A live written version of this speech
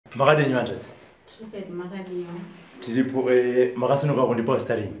Makadeni manjati. Triped makadiyo. Tiripo makasunuka kundipa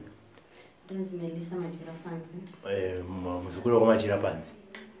staring. Ndonzi Melissa majira panzi. Muzukuru wa majira panzi.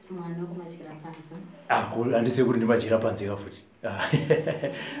 Mwana wa majira panzi. Andise kuti ndi majira panzi kafuti.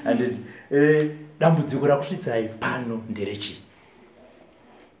 Andi dambudziko rakusvitsai pano nderechi.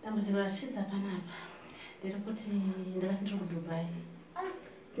 Dambudziko rasvitsa panapa. Nderekuti ndakati ndiri kuDubai.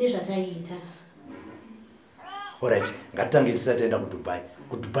 Nezvataita. Alright, ngatitange tisatenda kuDubai.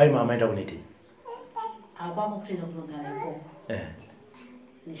 KuDubai maamaenda kuneti. Akwako kutoenda kunogara ikoko.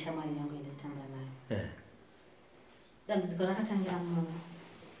 Neshamwari yangu indatamba nayo. Dambudziko rakatangira muno.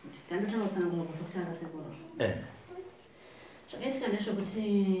 Ndandotanga kusangana kutanga sekoro. Zvakaitika ndezvekuti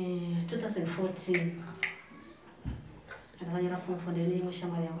 2014 ndakanyora form neimwe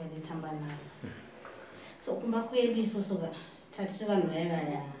shamwari yangu indatamba nayo. So kumba kwedu isusu tati vanhu vaya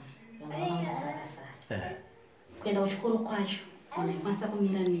vanga vangosara. Kuenda kuchikoro kwacho kana ikwanisa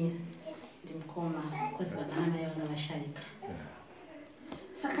kumira ndimukoma kozi baba namai vanga vasharika.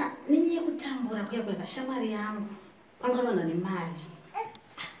 Saka nenyaya yekutambura kuya kwakashamwari yangu vangaronha nemari.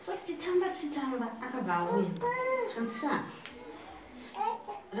 So tichitamba akabva auya zvanzi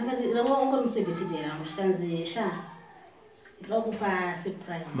rangaongoromuse birthday rangu zvikanzi ndinoda kupa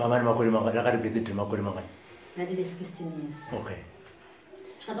surprise. Mama ni makore mangani? Rakati birthday makore mangani? Ndandine 16 years. Okay.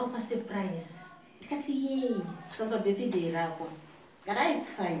 Zvakada kupa surprise. Ndikati yey, zvakapa birthday rako. That is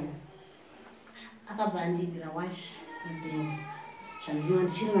fine. Akabva andigira watch ibhegi. Zvandinova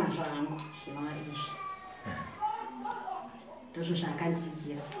ndichiri nazvo hangu zvinova izvi. Ndozvo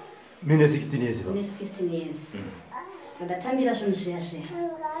zvakandigira. Mine 16 years. Mine 16 years. Ndatambira zvinhu zviya.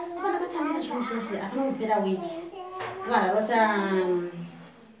 Saka ndakatambira zvinhu zviya akana kupera wiki. Ngararota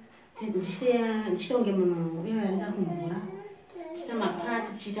ndichitonge munhu uyo andinga kumvura. Tichita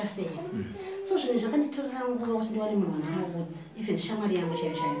mapati tichiita sei. So zvinhu zvakanditorera nguva kuti ndiwane munhu andiudza. Even shamwari yangu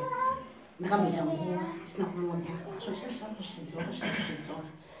chaiyo. Ndakamboita nguva tisina kumudza. Zvakusvidzoka.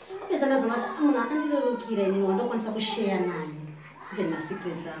 Apesa ndazoona kuti munhu akandirerukira inini wandokwanisa kushare naye. Even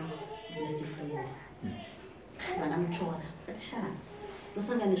masecrets angu. Best friends. Vanamutora. Kati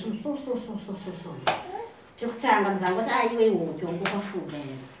ndosangana nezvinhu so. Pekutanga mbangu kuti iwe hope wangokafuga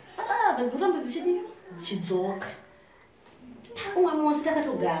ere. Benzuramba dzichidzoka. Umwe musi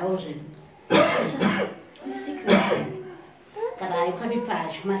takatogarawo zvinhu. Secret. Kana aipapi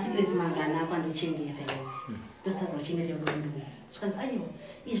pacho masecrets mangana pandochengeta iwe. Ndosatadza kuchengeta iwe ndudzi. Zvikanzi aiwa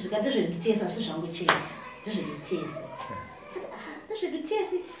izvi ndezvedutesa asi zvangu chete. Ndezvedutesa.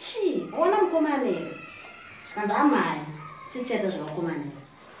 Ndezvedutesa chi? Waona mukomana ere? Zvikanzi amai tisichaita zvavakomana ere.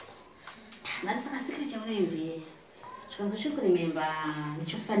 Mati saka secret yaunoendei. Zvikanzi uchiri kurememba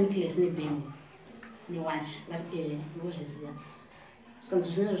ndichikupa necklace nebhemi newatch. Ngati ndozviziva. Zvikanzi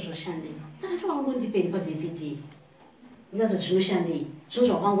zvinhu zvoshandei. Katati wangondipei pabirthday. Ndikazoti zvinoshandei. Zvinhu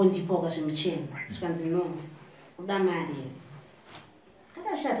zvawangondipa ukazvimuchena. Zvikanzi no. Uda mari ere.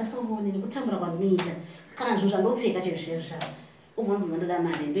 Katashata saumone nekutambura kwandinoita. Kana zvinhu zvandopfeka chaizvo. Ubva ndobva ndoda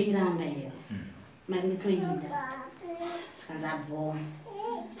mari ndoiramba ere. Mari ndotoida. Zvikanzi abvo.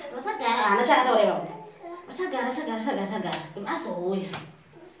 Watagara hana chakataureva. Watagara. Azouya.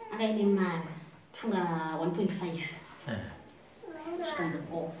 Akaine mari. Funga 1.5. Zvikanzi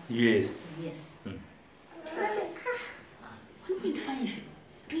Yes. 1.5.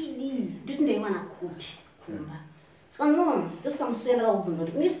 Really? Ndoti ndaiwana kupi kumba. Saka no, ndosikamusenda kakubvunza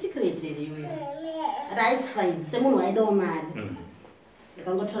kuti une secret ere iwe. That's fine. Semunhu waidawo mari.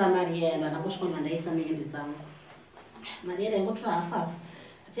 Ndikangotora mari iya ndakangosvika mandaisa mehembe dzangu. Mari iya ingotora hafu.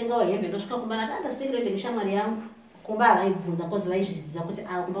 Tengawo hembe ndosvika kumba ndati andasitengere hembe neshamwari yangu. Kumba havaibvunza kozi vaizviziva kuti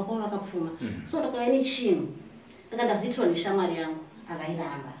kumba kwavo vakapfuma. So ndakauya nechinhu. Ndakandazviitira neshamwari yangu.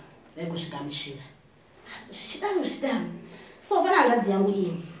 Avairamba. Vaingosvikamuchira. Zvichidaro. So pana hangadzi yangu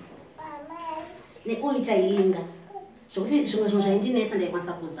iyi. Neuita inga. Zvokuti zvimwe zvinhu zvaindinetsa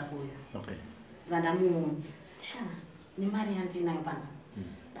ndaikwanisa kuudza kuyo. Vandamuudza. Nemari yandinayo pano.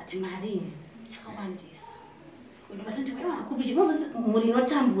 But mari yakawandisa. Ndikati ndiwe wakupi chimozi muri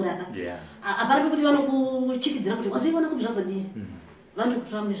inotambura ka. Apana kuti vanokuchikidzira kuti wazviona kuti zvazodii.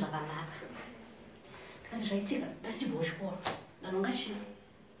 Vandokutora mune zvakanaka. Ndikati zvaitika ndachibva kuchikoro. Ndanonga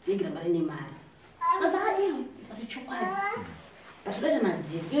bhegi ranga rine mari. Ndikati iwe ndikati chokwadi. Ndatoita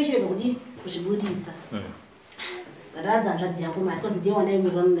madhiri. Iwe chirega kudii kuzvibuditsa. Ndadaadza hanzvadzi yangu mari kozi ndiye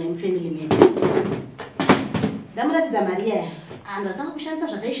wandaiwirirwa naye mufamily meeting. Ndamuratidza mari iya. Ndatanga kushandisa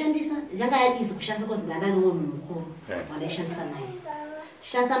zvataishandisa. Yanga yaisi kushandisa kozi ndanga nomwe munhu mukuru wandaishandisa naye.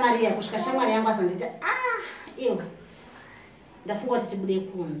 Shandisa mari iya kusvika shamwari yangu asanditi iwe ndafunga kuti tibude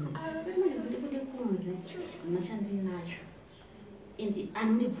kunze. Ndibude kunze. Ndinachandinacho. Indi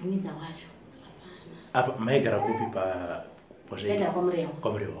anondibvumidza wacho. Apa maigara kupi ndaenda kwamureva.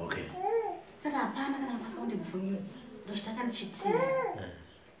 Kwamureva, okay. Kati hapana kana mukasa kundibvumidza. Ndosvitaka ndichitia.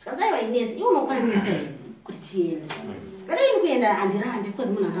 Zvikanzi aiwa Inezi, iwe unokwanisa here kuti tiende. Ngati ini kuenda handirambe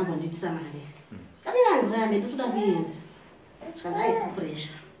because munhu akambonditisa mari. Ngati handirambe ndotoda kuenda. Zvikanzi aisi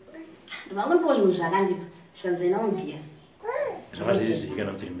pressure. Ndovangondipawo zvinhu zvakandipa. Zvikanzi ena ungesi. Zvakazvizi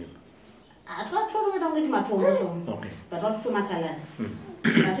kana kuti mimba. Twatoita kungoti matombo so. Okay. But watotuma colors.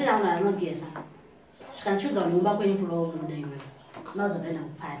 Ngatoita munhu anogesa. Zvikanzi chiudza nyumba kwenyu todawo kubuda iwe. Unozoenda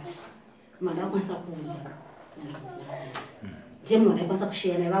kupati. Munhu akakwanisa kuudza. Ndiye munhu akakwanisa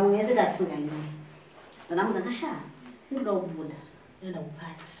kushare nevamwe vese tatisinganyoni. Ndanamuudza ngasha ndoda kubuda ndoenda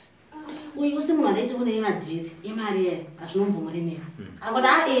kupati. Uyu usi munhu andaiti kune madhiri imari ye azvinombomuremera. Angoti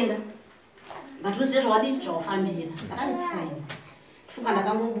aenda. Ngatiuzive zvawadi zvawafambira. Akati fine. Fuka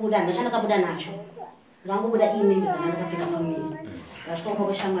ndakangobuda ndachandakabuda nacho. Ndakangobuda ine dzandakapfeka pamuviri. Ndasvika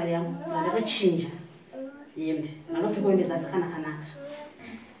kwa shamwari yangu ndatochinja hembe. Ndinofika hembe dzakanaka.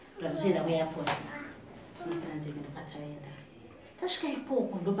 Ndatoenda kuairport. Ndakapinda ndege ndakataenda. Tasvika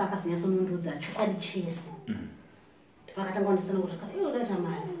ikoko ndopakazonyatsomundudzwa chokwadi chese. Pakatanga kundisana kuti iwe data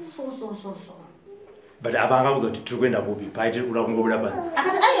mari so. But abanga kuzokuti tiri kuenda kupi paiti ura kungobuda panzi.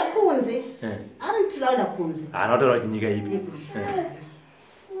 Akati aiwa kunze. Ari tiraenda kunze. Haana kutaura kuti nyika ipi.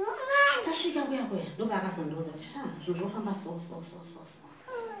 Tasvika kuya ndopakazondiudza kuti zvinhu zvofamba so.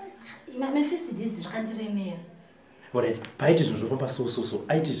 My first days zvakandiremera. Alright, paiti zvinhu zvofamba so.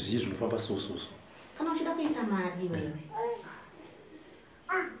 Aiti zvizhi zvinofamba so. Kana uchida kuita mari iwewe.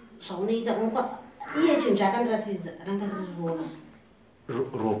 Zvaunoita iye chinhu chakandiratidza ranga riri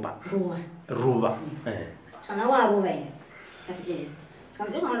ruva. Kana waruva here. Kati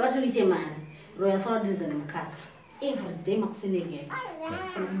Kanzi kana ndati uite mari. Royal fundraiser nemukaka. Every day makusenege.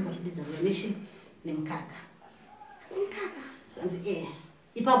 Funa kuchididza nechi nemukaka. Mukaka. Kanzi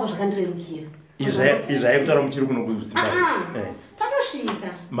ipapo zvakandirerukira. Izvaye kutaura muchiri kuno kuZimbabwe. Tatosvika.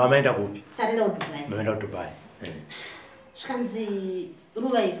 Mama enda kupi? Tatenda kuDubai. Mama enda kuDubai. Zvikanzi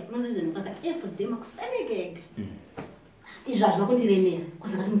ruva iri unorize nemukaka every day makusenege. Izvo hazvina kundiremera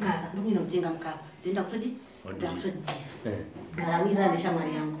kusakati mukaka ndokuenda kutenga mukaka ndoenda kutodii ndakutodira ndarawirira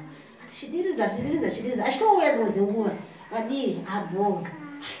neshamwari yangu ati chidiriza achitouya dzimwe dzenguva vadii abho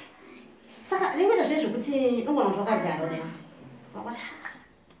saka ringoita zvee zvekuti nogona kuti wakagara uda wakati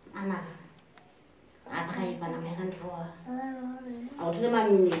anaka apakaipa nama yakandirova autore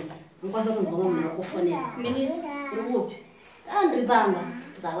maminitsi unokwanisa kutonzwa munhu akufonera minisi uri kupi ndiri pamba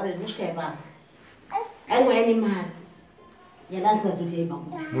zawareri kusvika ipapo aingoya nemari yadasingazoiti yaipa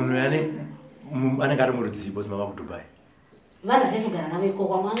kuti munhu anenge ari murudzivo zimava kuDubai. Vanhu vatitogara navo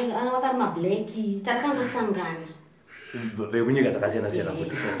ikoko vamwe vakari mableki tatakangosangana vekunyika dzakasiyana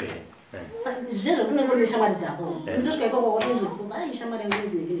kuti okay. Saka zvezvo kunenge une shamwari dzako unotosvika ikoko wotozvitsonza ai shamwari yangu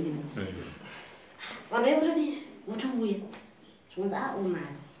idzinekindikini vanhu vai votodii votouya zvinonzi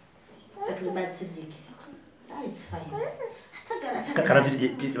omari tatibatsirike it's fine. Kana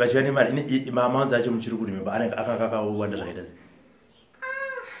vachiva nemari mamanzi acho muchiri kuri mimba akanga akawanda zvakaita sei?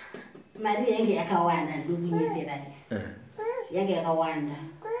 Mari yange yakawanda ndokunyepera yange yakawanda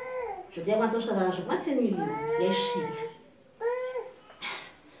zvoti yakwanisa kusvika kana zvekuma10 million yaisvika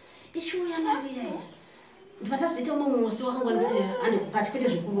ichiuya mari yaya ndipatazoita umwe musi wakangonditi andikupati kwete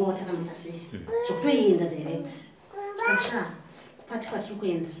zvekurota kana kuita sei zvekutoenda direct zvikasha kupati kwatiri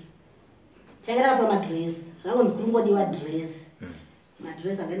kuenda taingira pa madresi zvangonzi kuringodiwa dresi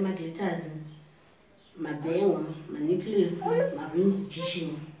madresi angani maglitters mabhengo maniples marings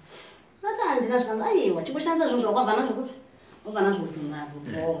jishini nati handina zvikanzi aiwa chingoshandisa zvinhu zvawakabva nazvo kuti wabva nazvo kuZimbabwe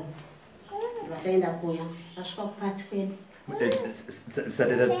ndikataenda kuya tasvika kupati kwedu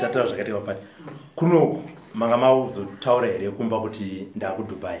sati tataura zvakati wapati kunoku manga mauzotaura here kumba kuti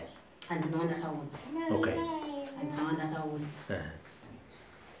ndakuDubai? Handina wandakaudza. Okay. Handina wandakaudza.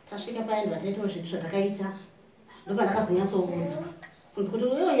 Tasvika paya ndivataitawo zvinhu zvatakaita ndopandakazonyatsounzwa kunzi kuti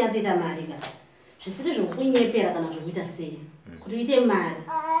iwe unyatsoita mari ka zvisiri zvokunyepera kana zvokuita sei kuti uite mari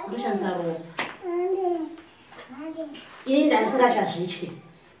ndoshandisa ropa ini ndasingachazvityi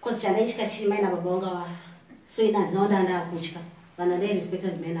kozi chandaitya chimaina baba vanga vafa so ini handina wandandakutya vanhu vandairespekta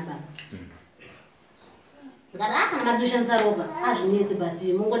ndimaina baba ndikati kana mari toshandisa ropa azvinetsi but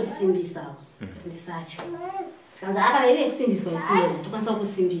mungondisimbisa kuti ndisatya zvikanzi kana iri yekusimbiswa isiyo tokwanisa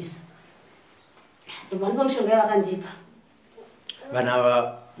kusimbisa ndobva ndipa mishonga yavakandipa vanhu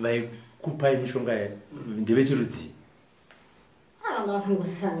ava vaikupai mishonga ndevechirudzi? vanga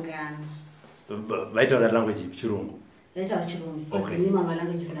vakangosangana vaitaura language ipi? Chirungu? vaitaura chirungu because ini mama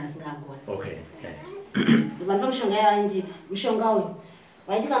languages ndasingagona. Okay. ndobva ndipa mishonga yavakandipa mushonga uyu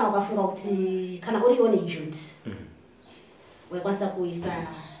waiti kana ukafunga kuti kana uriwo nejuti waikwanisa kuisa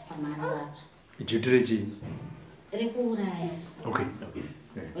pamanzi apa. Juti rechii? rekuuraya. Okay.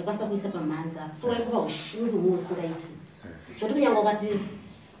 Waikwanisa kuisa pamhanza so waikuva ushingi muusingaiti zvoti kunyangwa ukati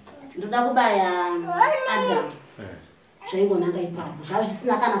ndoda kubaya Adam zvaingonanga ipapo zvava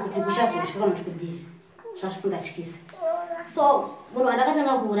zvisina kana kuti kuchazotya kana kuti kudii zvava zvisingatyisi so munhu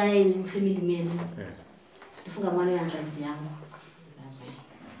wandakatanga kuuraya ini mufamily medu ndifunga mwana wehanzvadzi yangu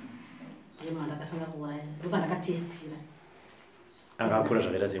ndiye munhu wandakatanga kuuraya ndopandakatestira. Anga akura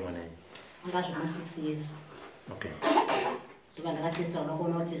zvakaita semwana iyi? Anga zvema 6 years. Okay. Ndakatestira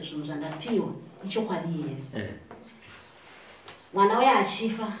ukaona kuti zvinhu zvandapiwa ichokwadi here. Mwana uya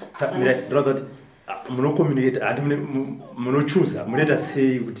achifa. Ndinoda kuti munokommunicate hati munochuza munoita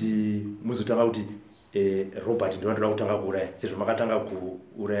sei kuti muzotanga kuti Robert ndinoda kutanga kuuraya sezvo makatanga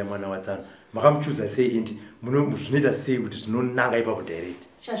kuuraya mwana watsana makamuchuza sei indi zvinoita sei kuti zvinonanga ipapo direct?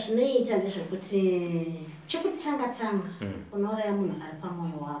 Chazvinoita ndezvekuti chekutanga unouraya munhu ari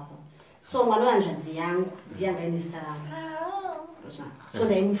pamwoyo wako. So mwana wehanzvadzi yangu ndiye anga ine zita rangu. So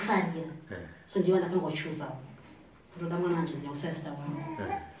ndaimufarira. So ndiye wandakangochuza. Ndoda mwana wehanzvadzi yangu sister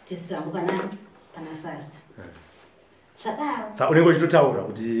wangu. Test rangu pana sister. Zvadaro. Saka unenge uchitotaura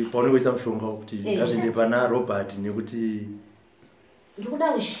kuti paunenge uchiisa mushonga kuti ngazviende pana Robert nekuti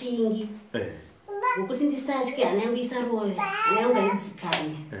ndikuda ushingi. Ngokuti ndisatye hana yangu isarove, hana yangu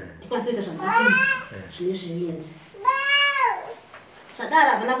ngaidzikane. Ndikwanise kuita zvandakaita zvine zvivindi. Zvadaro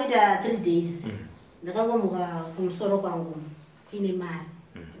hapana kuita 3 days. Ndakangomuka kumusoro kwangu kuine mari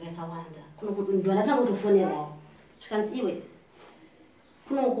yakawanda. Kunokuti ndondatanga kutofonerawo. Zvikanzi iwe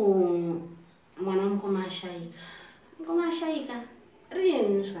kunoku mwana wamukoma ashaika. Mukoma ashaika.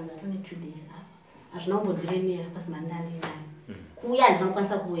 Rini zvikanzi atone 2 days apa. Hazvina kumbondiremera pasina ndandinayo. Kuuya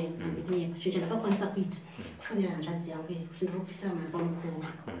ndinokwanisa kuuya ndinyepa chinhu chandakakwanisa kuita kufanira hanzvadzi yangu kuti ndinopisira mari pamukuru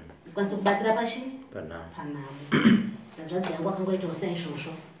ndikwanise kubatsira pashi panhamo. Hanzvadzi yangu akangoitawo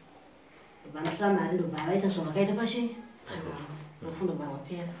saizvozvo vanotora mari ndobva vaita zvavakaita pashi panhamo nofundo bva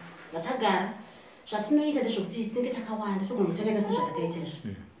wapera vatagara zvatinoita ndezvekuti tinenge takawanda togona takaita sezvatakaita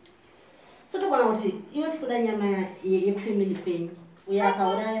izvi so togona kuti iwe tikuda nyama yekufamily kwenyu uyo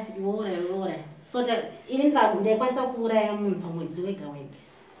akauraya iwouraya so ini ndaikwanisa kuuraya munhu pamwedzi wega wega.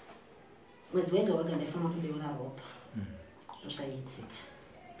 Mwedzi wega wega ndaifanira kubeura ropa. Zvaiitika.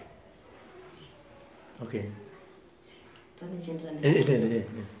 Okay. Tonichindira.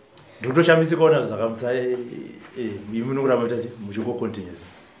 Ndotoshamisa kuona zvakamusa munokuramba muita muchingocontinue.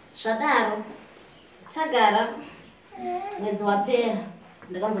 Zvadaro tagara mwedzi wapera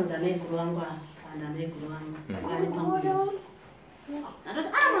ndakanzanza maiguru vangu vana maiguru vangu vane pamwedzi. Ndati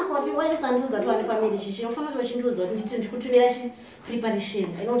makoti waisandudza kuti wani pamiri chichi unofanira kuti wachindudzwa kuti ndikutumira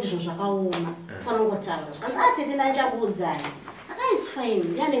preparation inoti zvinhu zvakaoma ufanira kungotaura zvikasati tete ndachakuudzai it's fine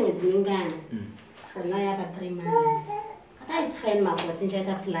ndiane mwedzi mingana kana yaka 3 months it's fine makoti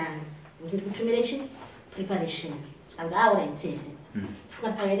ndichaita plan kuti ndikutumire preparation zvikanzi alright tete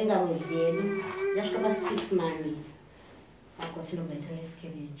funga tikaverenga mwedzi yedu yasvika pa 6 months makoti ndobvaita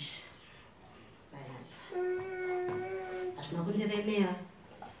miscarriage. Hazvina kundiremera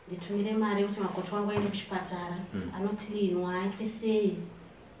nditumire mari yekuti makoti wangu aende kuchipatara anotilinwa aitwe sei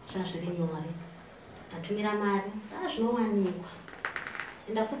zvazviri nyore atumira mari zvinowanikwa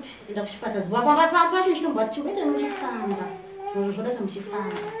enda kupi enda kuchipatara pacho chitombwa kuti chimboita muchifamba zvinhu zvodata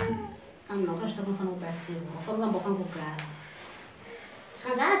muchifamba kana munhu wakazvita kunofanira kubatsirwa ufanira kuramba wakangogara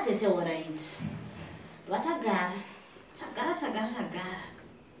tikanzi atete alright vatagara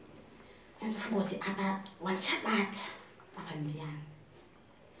azofunga kuti apa wandichabata apa ndiani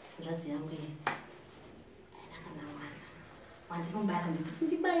hanzvadzi yangu ye ndakana mwana wandinobata ndikuti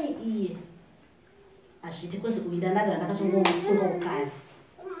ndibaye iye hazviti kwezi kuinda ndagara ndakatongomufunga ukari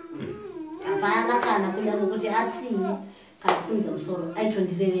hapana kana kunyange kuti atii kana kusimudza musoro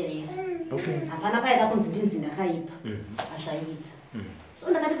aitondireverera hapana paida kunzi ndinzi ndakaipa hazvaita so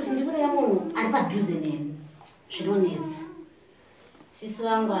ndakati kuti ndikureya munhu ari padhuze neni zvinonetsa sisi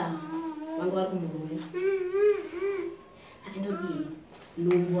vangu vari kumurume atindodii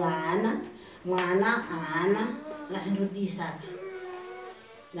nhumbu haana mwana haana ngatindodii saka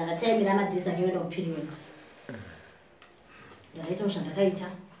ndakataimira madhirisi ake oenda kuperiod ndakaitawo zvandakaita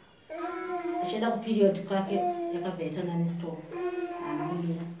achienda kuperiod kwake yakabva yaitanga nestop haana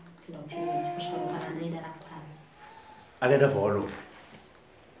kumira kuenda kuperiod kusvika ropa randaida rakutana akaenda paolo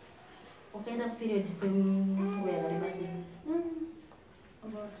ukaenda kuperiod kwenguva yakareba sei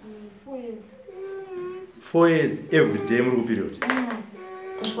about 4 years. 4 years every day muri kuperiod.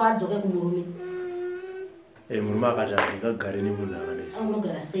 Kusvika adzoke kumurume. Murume akati handingagare nemunhu akadai.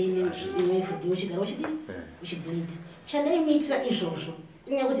 Unogara sei nevhidhi uchigara uchidii? Uchibleed. Chandaimuitira izvozvo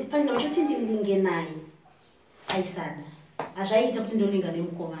inyaya kuti pane mashoti ndilinge naye aisada. Hazvaiita kuti ndolinga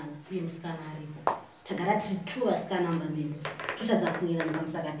nemukomana uye musikana aripo. tagara tiri 2 vasikana mbambiri totadza kuwira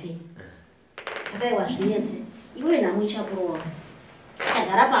nekamusakapei takaiwa zvinese iwe nhamo ichakurova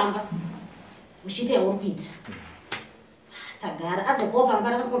tagara pamba uchiita yauri kuita tagara adzokawo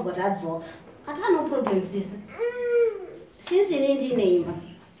pamba takakonzwa kuti adzoka kati no problem sisi since ini ndine imba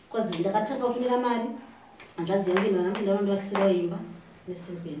because ndakatanga kutumira mari hanzvadzi yangu inonambinda nondovakisirawo imba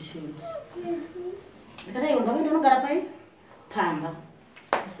distance bedfield ndakataiwa ngave ndinogara pai pamba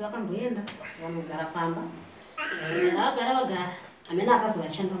sisi vakamboenda vanogara pamba vagara hamena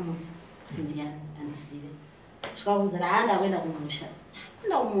akazovachangamutsa kuti ndiani handizive zvikakuudzana handakuenda kumusha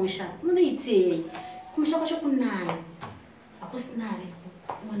enda kumusha unoitei kumusha kwacho kunani hakusinareko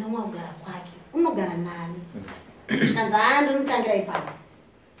mwana umwe akugara kwake unogara nani zvikanzi ndinotangira ipapo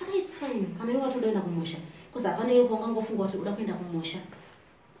aka its fine kana iwe watoda kuenda kumusha kuzi hapana iwepo ungangofunga kuti uda kuenda kumusha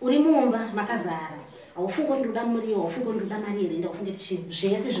uri mumba makazara haufunga kuti ndoda muriwo haufunga kuti ndoda mari here enda kufunga kuti chinhu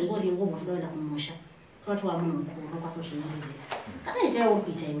zvese zvingori ngobva toda kuenda kumusha toti wa munhu mukuru unokwanisa kuzvinyorera kataita uri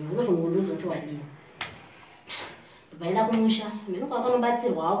kuita iwe unozongondiudza kuti wadii ndobvaenda kumusha mhino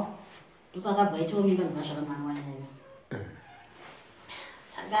kwakanobatsirwawo ndokwakabva aitawo mimba ndobva zvaka mwana wanyanya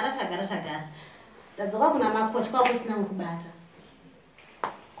tagara ndadzoka kuna makoti kwakusina mukubata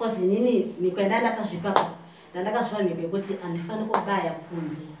kozi inini mhiko ndandakazvipa mhiko yekuti handifani kubaya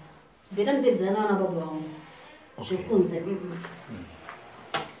kunze beta ndipedzera nawana baba vangu zvekunze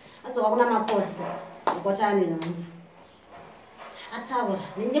adzoka kuna makoti makoti ane nhumbu ataura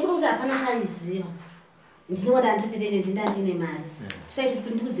nekuda kuti hapana chaiziva ndinoda ndititete ndindandine mari saiti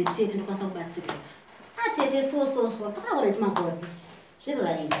kuti ndikudze tete ndokwanisa kubatsirika atete sososo pakaura iti makoti zviri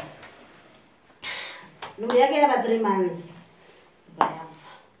right nhumbu yake yava 3 months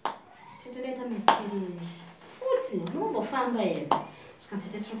tete misirizi futi munombofamba here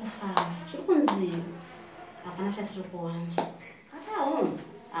zvikatete tiri kufamba zviri kunzira hapana chatiri kuwana akawo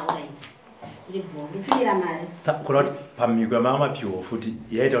alright iri bo ndotumira mari kura kuti pamhiko yamava mapiwo futi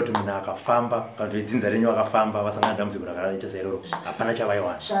yaita kuti munhu akafamba kana kuti dzinza renyu akafamba vasangana dambudziko rakaita sairoro hapana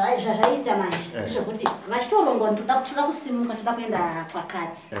chavaiwana zvazvaita manje ndezvekuti vachitorongo toda kusimuka toda kuenda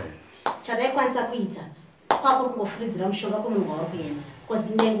kwakati chataikwanisa kuita kwakuri kungofuridzira mushonga kumunhu wauri kuenda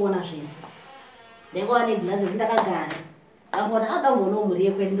bcause ndaingoona zvese ndaingova neglazi kuti ndakagara ndangoti adamboonawo mhuri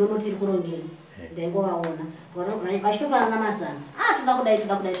yekwedu ndonoti iri kurongeni ndaingovaona vachitopanana mazana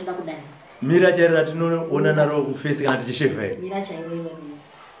toda kudai mira chairo ratinoona naro kufesi kana tichishevha here mira chairo iwe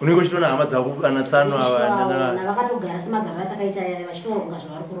unenge uchitoona hama dzako ana tsano ava vakatogara semagariro atakaita yaya vachitoronga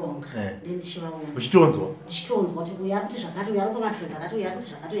zvavari kuronga ndendichivaona uchitonzwa ndichitonzwa kuti uya kuti zvakati uya kumatreza akati uya kuti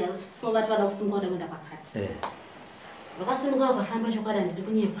zvakati uya so vati vada kusimuka kuti kuenda pakati vakasimuka vakafamba chokwadi handiri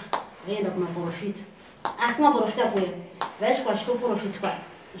kunyepa vaenda kumaprofita asi kumaprofita kuya vaisvika vachitoprofitwa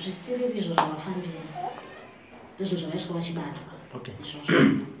zvisiriri izvo zvavafambira ndizvo zvavaisvika vachibatwa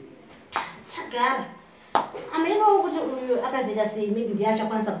izvozvo tagara amainowo kuti uyu akazoita sei maybe ndiye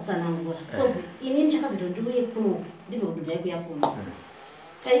achakwanisa kutsanangura bcause inini chakazoita ndiuye kuno ndibve kudhudhai kuya kuno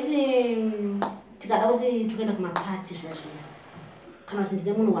taiti tikada kuti tokuenda kumapati zvazvina kana kuti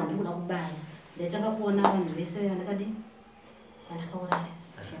ndine munhu wandiri kuda kubaya ndaitanga kuona vanhu vese vandakadi vandakauraya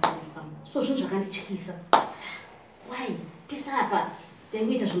so zvinhu zvakandityisa wai pesa apa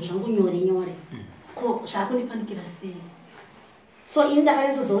ndaingoita zvinhu zvangu nyore ko zvaakundipanikira sei so ini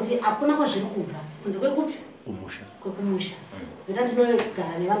ndakanyatsoziva kuti hakuna kwazviri kubva kunze kwekupi kwekumusha zvoita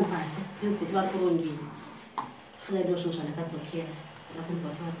ndinogara nevanhu pasi ndinzi kuti vari kurongeni funa ndo zvinhu zvandakadzokera ndakunzwa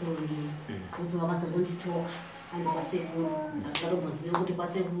kuti vari kurongeni upi vakazongonditoka ande kwasekuru ndasikatomboziva kuti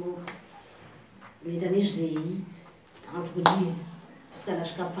kwasekuru unoita nezvei kana kuti kudii kusika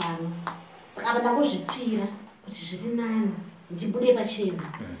ndasvika pano saka apa ndangozvipira kuti zviri nani ndibude pachena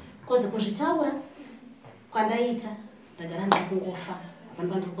kozi kuzvitaura kwandaita ndagara ndakungofa hapana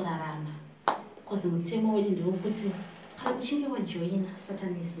pandiri kurarama kozi mutemo wedu ndewekuti kana uchinge wajoina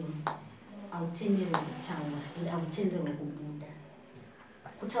satanism hautenderwe kutaura ende hautenderwe kubuda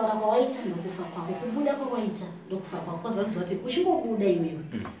kutaura kwawaita ndokufa kwako kubuda kwawaita ndokufa kwako kwazoziva kuti uchingobuda iwewe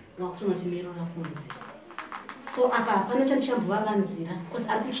wakutonoti mero rakunze so apa hapana chandichambovava nzira kozi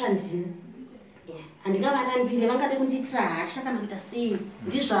ari kutsva ndini handingavarambire vangade kundiitira hasha kana kuita sei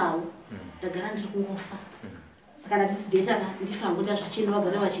ndizvavo ndagara ndiri kungofa saka ndatisibeta ndifambota zvichenda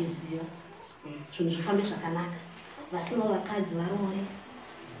vagara vachiziva zvinhu zvifambe zvakanaka vasinawo vakadzi varore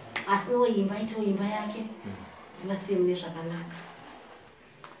asinawo imba itewo imba yake ndivasiye mune zvakanaka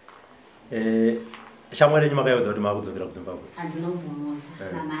shamwari renyu makayaudza kuti maakudzokera kuzimbabwe handinombomudza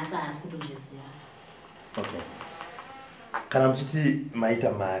nanhasi haasi kutozviziva kana muchiti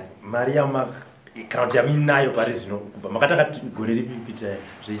maita mari kana kuti yaminayo pari zvino kubva makatanga gore ripi kuita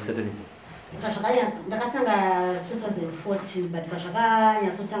zveisatanism ndakatanga 2014 but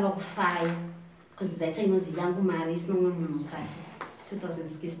pazvakanyatsotanga kufaya because ndaita inonzi yangu mari isina umwe munhu mukati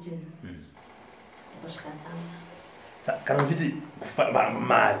 2016 ndosvikatanga. Kana muchiti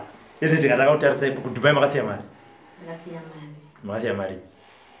mari izvi tikataka kutarisa kuDubai makasiya mari? Ndakasiya mari. Makasiya mari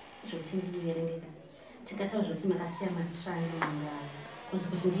zvoti ndiiverengeka tikataura zvoti makasiya matranga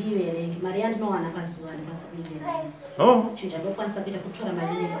kuti ndiiverenge mari yandinowana pazuva nepasi kuiverenga chinhu chandokwanisa kuita kutora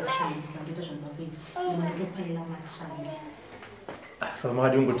mari inenge kushandisa kuita zvandinoda kuita imwe ndotopaila matranga. Saka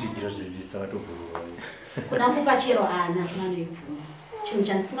makati ungotigira zvezvi sakatobhuruwa kuda kupa chero ana kumanoibvuma chinhu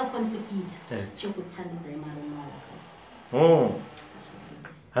chandisingakwanisi kuita chekutambidzai mari unowana.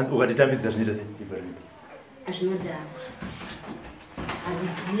 Hanzi ukatitambidza zvinoita sei? Zvinodhakwa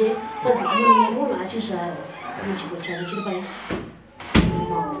handizive kozi munhu nemunhu achizvarwa nechipo chake chiri pai.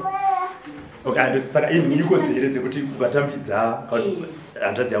 Saka imhiko dzere dzekuti ukatambidza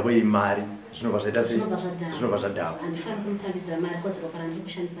hanzvadzi yako imari zvinobva zvaita sei? Zvinobva zvadhakwa. Handifani kumutambidza mari kozi kana ndiri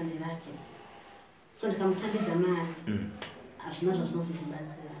kushandisa nerake, so ndikamutambidza mari hazvina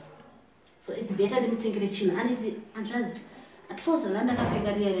zvazvinozondibatsira, so its better ndimutengere chinhu. Handiti hanzvadzi trouza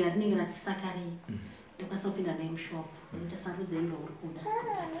randakapfeka riya rinenge rati sakarei ndokwanisa kupinda naye mushopu kuti sarudze ndouri kuda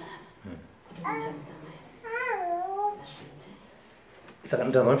kubhadhara kuti kutambidza mari azviite. Saka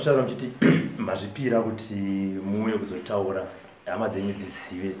ndazama kutaura muchiti mazvipira kuti muuye kuzotaura hama dzenyu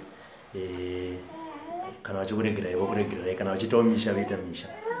dzizive kana vachikuregerai vokuregerai, kana vachitawo misha voita misha,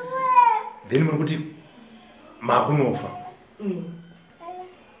 then muri kuti makunofa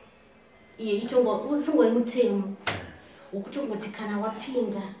iye itongori mutemo wokutongoti kana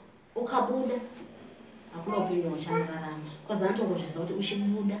wapinda ukabuda hakuna upenyu hwachamurarama because anotongozviziva kuti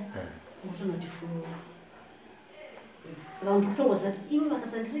uchibuda ukutonotifumura. Saka munhu kutongozati ivo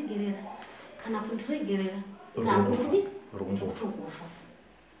vakasandiregerera kana kundiregerera nangu ndikudi ndikutokufa.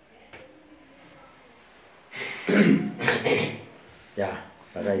 ya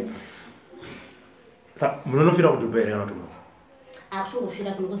zvakaipa. Saka munonofira kuDubai here kana kuti munhu?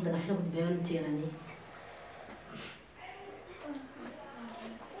 Akutongofira kuno kozi ndakafira kuDubai vanotevera nei.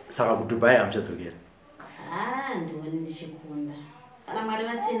 Saka kuDubai hamuchadzokera? Ndioni ndichikunda kana mwari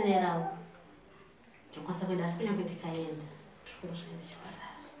vateererawo ndokwanisa kuenda asi kunyange ndikaenda ndikungosvika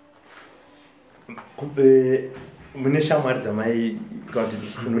ndichiparara. Mune shamwari dzamai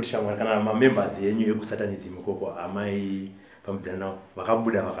kuti unoti shamwari kana mamembers yenyu ekusatanism ikoko amai pamudzana navo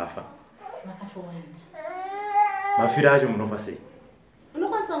vakabuda vakafa? Vakatowanda. Mafira acho munofa sei?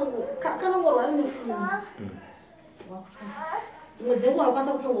 Unokwanisa kana ungorwara neflu dzimwe dzenguva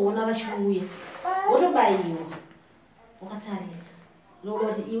unokwanisa kutongoona vachiuya wotobayiwa wakatarisa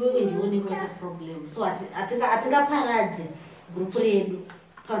nokuda kuti iwewe ndioneko ita problem, so hatingaparadze gurupu redu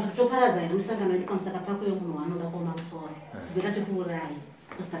kana kuti kutoparadza here musangano wedu pamusaka pako wemunhu wanoda kuoma musoro sibeka tikuurayi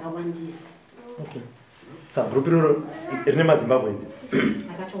kosi takawandisa. Saka gurupu iroro rine maZimbabweans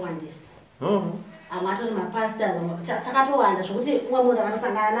akatowandisa amwe atori mapastors takatowanda zvokuti umwe munhu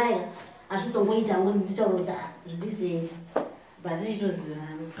akanosangana naye hazvizongoita ngo nditaura kuti zvidisei but ichitozivana.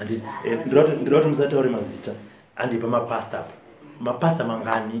 Ndinoda kuti musataure mazita andipa mapasta apa. Mapasta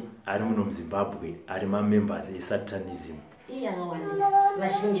mangani ari muno muZimbabwe ari mamembers esatanism? Iye akawandisa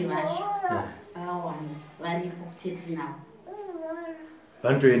vazhinji vacho akawanda varipo kuteti navo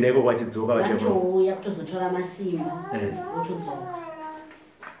vanotoendaiko vachidzoka vatouya kutozotora masimba votodzoka.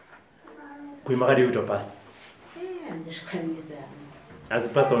 Kuimakadi kuita pasta? Handizvikwanisa. Asi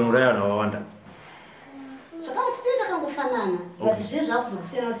pasta unouraya vanhu vakawanda? Zvakati tiri takangofanana but zve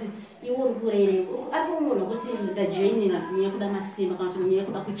zvakuzokusiyana kuti iwe uri kurere ari munhu kuti ndajoinina nyaya yekuda masimba kana kuti nyaya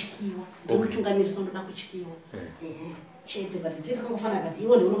yekuda kutyiwa ndimutungamirisa ndoda kutyiwa chete but tiri takangofanana but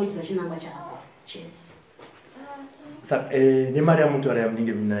iwe ndeunokuchisa chinangwa chako chete. Saka nemari yamutora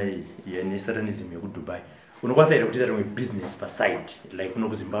yamunenge munayo yenesatanism yekuDubai unokwanisa here kutoita rimwe business paside like uno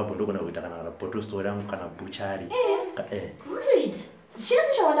kuZimbabwe ndogona kuita kana bottle store yangu kana buchari? Unotoita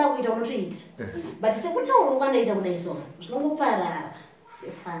chese chawada kuita unotoita but sekutaura ukandaita kudai so zvinongoparara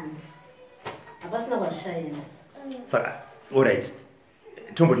sefani hapasina kwazvishaenda. Saka alright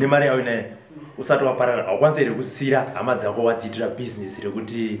tomboti nemari yawo inayo usati waparara haukwanisa here kusiyira hama dzako wadziitira business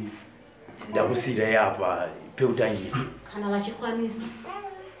rekuti ndakusiyirai apa peutangira? Kana vachikwanisa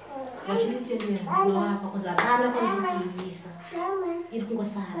vachinditendera ndinovapa kozi hapana kwandikuiisa iri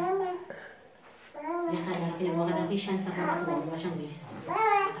kungosara yakadaro kunyanga vakada kuishandisa kwaakuvangu vachangoisiya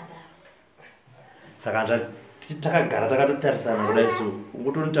yakadaro. Saka hanzvadzi takagara takatotarisana kudai so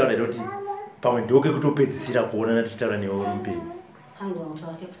ungotonotaura here kuti pamwe ndoke kutopedzisira kuonana tichitaura newe uri mupenyu? Kangova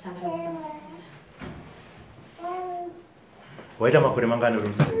kutaura kekutanga nekupedzisira. Waita makore mangani uri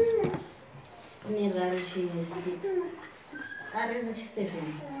musatanisi? Ine rari 6 ari 7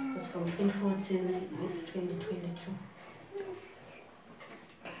 was from 2014 this 2022.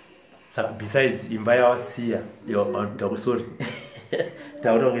 Saka besides imba yawasiya sorry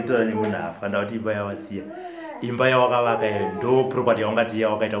taura kuitora nemunhu afa ndauti imba yawasiya imba yawakavaka iyo ndo property yaungati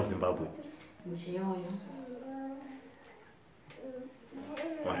yawakaita kuZimbabwe. Ndiyoyo.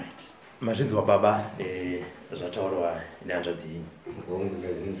 Alright. Mazvinzwa baba zvataurwa nehanzvadzi yenyu.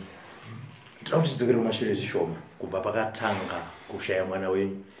 Tinoda kuti tidzokere kumashure zvishoma kubva pakatanga kushaya mwana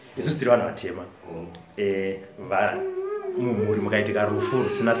wenyu. Isusu tiri vanhu vatema. Mumhuri mukaitika rufu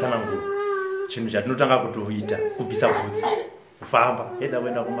rusina tsananguro. Chinhu chatinotanga kutoita kubvisa bvudzi, kufamba,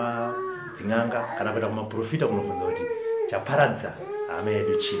 kuenda kumadzin'anga kana kuenda kumaprofita kunobvunza kuti chaparadza hama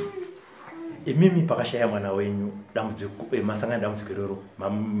yedu chii. Imimi pakashaya mwana wenyu dambudziko masangana dambudziko iroro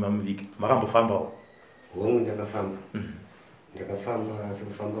mamuviki makambofambawo? Hongu ndakafamba. Ndakafamba asi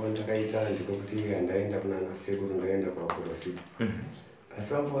kufamba kwandakaita ndikokuti ndaenda kunana sekuru ndaenda kwaprofita.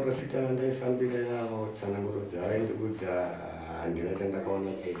 Asi vaprofita ndaifambira yavo tsananguro dzavaindikudza handina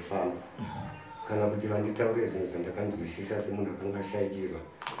chandakaona chaifamba. Kana kuti vanditaurire zvinhu zvandakanzwisisa semunhu akanga ashayikirwa.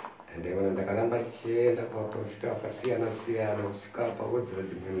 Ndaiona ndakaramba chienda kwaprofita vakasiyana siyana kusvika pakodzera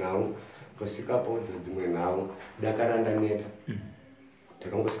dzimwe nhau. Kusvika pakodzera dzimwe nhau ndakaranda neta.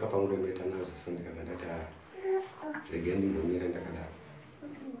 Ndakangosvika pangometa nazvo so ndikabva ndati regai ndimbomira ndakadaro.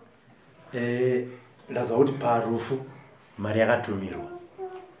 Ndazwa kuti parufu mari yakatumirwa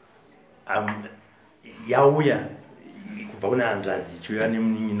yauya kubva kuna hanzvadzi ichiuya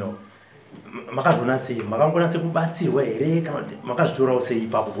nemunin'ino. Makazviona sei? Makangona sekubatsirwa here kana kuti makazvitorawo sei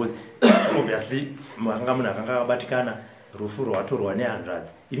ipapo? Because obviously makanga munhu akanga akabatikana rufu rwatorwa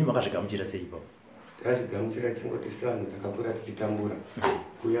nehanzvadzi. Imi makazvigamuchira sei ipapo? Takazvigamuchira chingoti sevanhu takakura tichitambura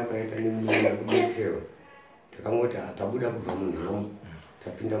kuya akaita nemunin'ina kudetserwa. Takangoti tabuda kubva munhamo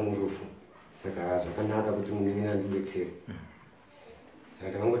tapinda murufu. Saka zvakanaka kuti munin'ina andidetsere.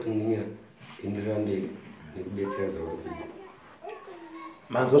 Saka takangoti munin'ina enderera mberi nekudetsera zvauri kuita.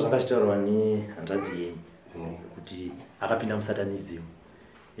 Manzwa zvakachitaurwa nehanzvadzi yenyu kuti akapinda musatanism.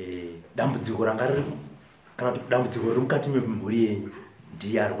 Dambudziko ranga riri kana kuti dambudziko riri mukati memhuri yenyu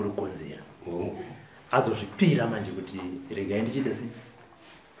ndiye ari kurikonzera. Azozvipira manje kuti regai ndichiita sei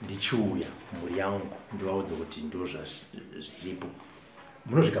ndichiuya mhuri yangu ndivaudze kuti ndo zviripo.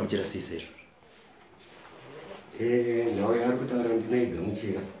 Munozvigamuchira sei saizvo? Nhau yaari kutaura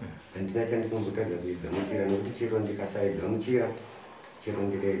ndinoigamuchira. Handina chandinombotadza kuigamuchira nokuti chero ndikasaigamuchira chero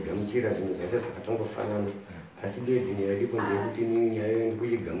ndikaigamuchira zvinhu zvacho zvakatongofanana. Asi bedzi nyaya iripo ndeyekuti inini nyaya iyo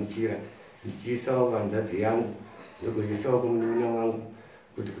ndikuigamuchira ndichiisawo kuhanzvadzi yangu ndogoisawo kumunin'ina wangu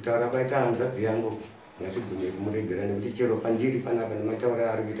kuti kutaura kwaita hanzvadzi yangu ngazvigumei kumuregera nekuti chero pandiri panapa nematauro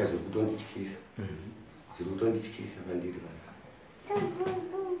ari kuita zvekutondityisa. Zviri kutondityisa pandiri panapa.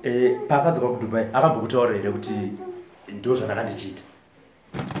 Paakadzoka kuDubai akambokutaura here kuti ndo zvandakandichiita?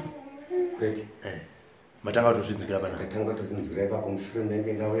 Kwete. Matanga kutozvinzwira panapa? Ndatanga kutozvinzwira ipapo mushure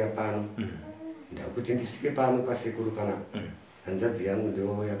menge ndauya pano. Ndakuti ndisvike pano pasekuru panapa. Hanzvadzi yangu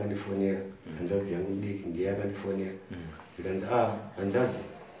ndo yakandifonera. Hanzvadzi yangu diki ndiye yakandifonera. Ndikanzi hanzvadzi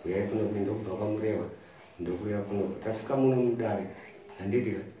uyai kuno ndobva kwamureva ndokuya kuno. Tasvika muno mudare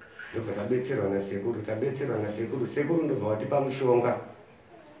handiti ndobva tabetserwa nasekuru. Sekuru ndobva watipa mushonga.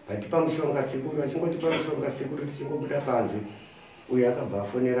 Vatipa mushonga sekuru achingotipa mushonga sekuru tichingobuda panze. Uyu akabva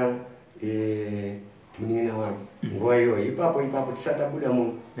afonera munin'ina wake nguva iyoyo ipapo tisati abuda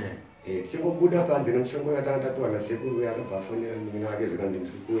muno. Tichingobuda panze nemushonga yatanga tapiwa nasekuru uyu akabva afonera munin'ina wake zvikanzi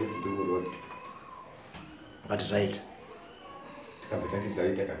ndiri kuuya ndiri kurodi. Ngati zvaita? Tikabva tati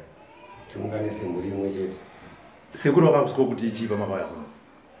zvaita kana tiunganise mhuri imwe chete. Sekuru vakasvika kuti chii pamakauya kuno?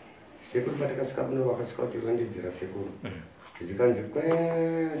 Sekuru patakasvika kuno vakasvika kuti rondedzera sekuru. Zvikanzi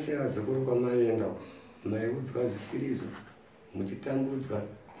kwese vazukuru kwamaienda maiudzwa zvisirizo muchitambudzwa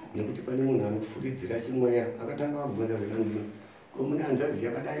nekuti pane munhu anofuridzira chimweya. Akatanga abvunza zvikanzi ko mune hanzvadzi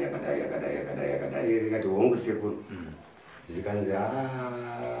yakadai here? Ikati hongu sekuru. Zvikanzi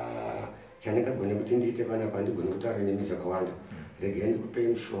chandingagone kuti ndiite panapa handigone kutaura nemi zvakawanda. Regai ndikupei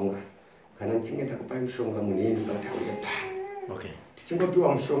mushonga. Kana ndichinge ndakupai mushonga munhu iyeni ndikatauya pano.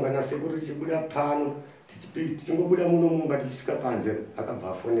 Tichingopiwa mushonga nasekuru tichibuda pano. Tichingobuda muno mumba tichisvika panze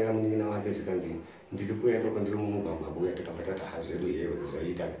akabva afonera munin'ina wake zvikanzi ndiri kuuya ikoko ndiri mumugwagwa kuuya. Takabva tati hazvedu yewe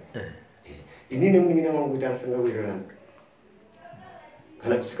zvaita. Inini munin'ina wangu kuti asingawirirana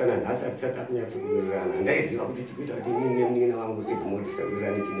kana kusvika nanhasi hatisati akunyatsokuwirirana. Handaiziva kuti chikuita kuti inini nemunin'ina wangu Edmond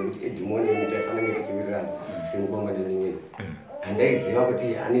tisawirirane chii nekuti Edmond taifanira kuti tiwirirane semukoma nemunin'ina. Handaiziva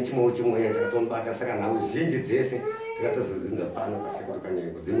kuti ane chimwewo chimweya chakatombata. Saka nhau zhinji dzese tikatozodzinza pano pasekuru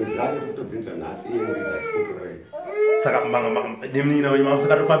kanyeko. Dzimwe dzacho totodzinza nhasi iye muri dzachikupura. Saka nemunin'ina wenyu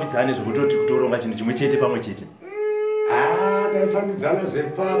musakatofambidzane zvekutoti kutoronga chinhu chimwe chete pamwe chete? Taifambidzana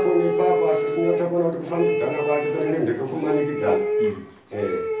zvepapo nepapo asi tinyatsa kuona kuti kufambidzana kwacho pane ndekekumanikidza.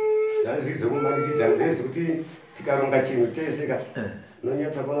 Ndazvizokumanikidza ndezvekuti tikaronga chinhu tese ka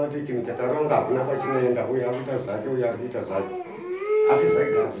nonyatsa kuona kuti chinhu chataronga hakuna kwachinoenda, uyo akuita zvake uyo ari kuita zvake, asi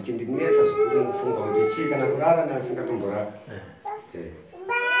zvaigara zvichindinetsa zvikuru mukufunga kuti chii kana kurara neasingatomborara.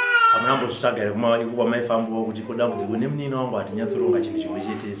 Hamunambozvitsvaga here kwamaifambawo kuti kodambudziko nemunini wangu hatinyatsoronga chinhu chimwe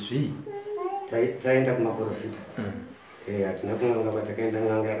chete zvii? Taenda kumaprofita. Hatina kun'anga patakaenda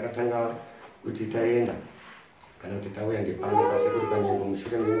n'anga yakatanga kuti taenda kana kuti tauya ndepano pasekuru panyengo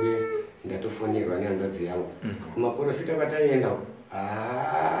mushure menge ndatofonirwa nehanzvadzi yangu. Kumaprofita kwataienda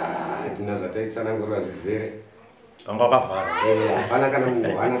hatina zvataitsanangurwa zvizere. Wanga wakavhara? Hapana kana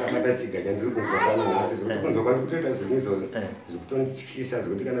munhu hana kabata chiga chandiri kunzwa pano nhasi, zvekuti kunzwa kwandikutoita zvinhu izvozvo zvekutondityisa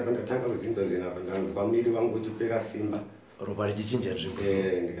zvekuti kana pandatanga kudzinzwa zvinhu apa ndanzwa miri wangu uchipera simba, ropa richichinja zviko.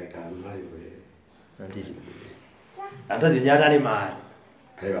 Ndikati amaiwe handazi nyata ane mari.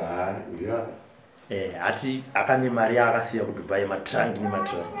 Aiwa ndiva hati akane mari yaakasiya kudubai, matrangi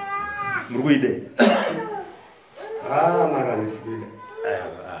nematrangi. Muri kuide? Mara handisikuida.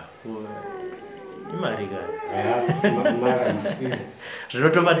 Imari kani? Mara handisikuida.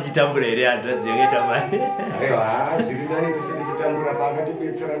 Zvinotoma tichitambura here handazi yakaita mari? Aiwa Zvirinani tife tichitambura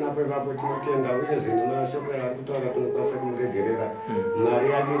paakatibetsera napo ipapo tinotenda, uyezve nemashoko yaari kutaura tinokwanisa kumuregerera.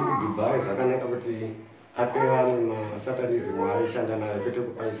 Mari yake iri kudubai zvakanaka kuti ape vamwe masatanism aishanda nayo kwete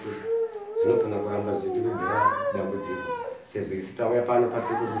kupa isusu. Zvinogona kuramba zvichitipedzera dambudziko sezvo isi tauya pano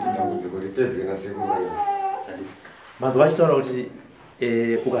pasekuru kuti dambudziko ripedzwe nasekuru vangu. Manzwa achitaura kuti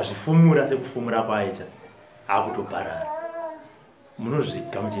ukazvifumura sekufumura kwaita akutoparara.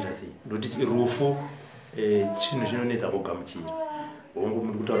 Munozvigamuchira sei? Ndokuti rufu chinhu chinonetsa kugamuchira. Hongu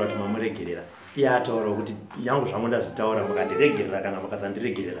muri kutaura kuti mamuregerera. Iye ataura kuti yangu zvangu ndazvitaura mukandiregerera kana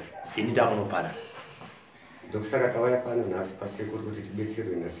mukasandiregerera ini takunoparara. Ndokusaka tauya pano nhasi pasekuru kuti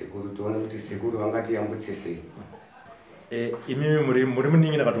tibetserwe nasekuru tione kuti sekuru vangatiyambutse sei. Imimi muri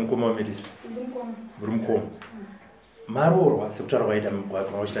muningina kuti mukoma wamerisa? Muri mukoma. Maroorwa sekutaura kwaita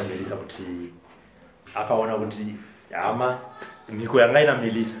kwachita Melisa kuti akaona kuti hama mhiko yanga ina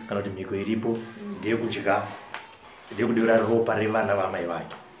Melisa kana kuti mhiko iripo ndeyekudya, ndeyekudeura ropa revana vamai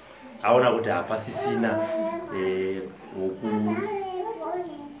vake. Aona kuti hapasisina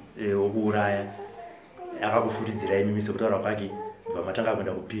wokuuraya. Akakufuridzira imimi sekutaura kwake kubva matanga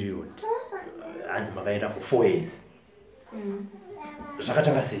kuenda kuperiod hanzi makaenda for 4 years.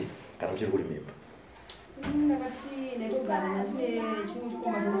 Zvakatanga sei kana muchiri kurimemba? Ndakati ndaitogara ndine chimwe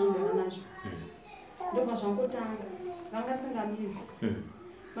chikomba chandinogara nacho ndobva zvangotanga vanga singamiri.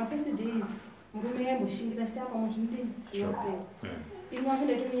 Mafirst days murume yaimboshingira chiti apa muzvindini zvinopera. Ini wacho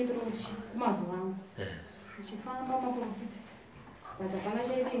ndaitomunyepera kuti kumazuva angu ndichifamba maprofita but hapana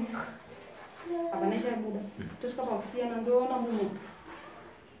chaidini, hapana chaibuda. Tosvika pakusiyana ndoona munhu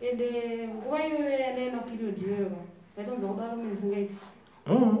ende nguva iyoyo yandaenda period iyoyo ndaitonzwa kuda rumezingaiti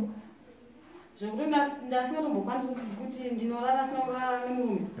zvekuti ndasingatombokwanisi kuti ndinorara asina kurara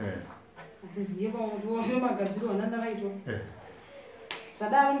nemurume. Hatiziye pamwe kuti magadziro andandakaitwa.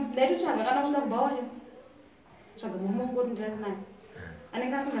 Zvadaro ndaitotsvaga kana kuchida kubva wacho tsvaga mumongo kuti ndirari naye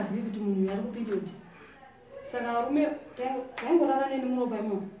anenge asingazivi kuti munhu uyu ari kuperiod. Saka varume taingorara neni muropa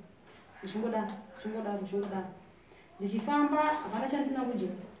imomo zvichingodaro ndichifamba hapana chandisina kudya,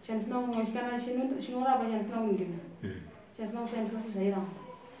 chandisina kumwa, kana chinorapa chandisina kunzima, chandisina kushandisa sezvairamba.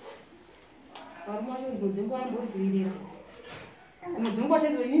 Varume vacho dzimwe dzenguva vaimbodzivirira, dzimwe dzenguva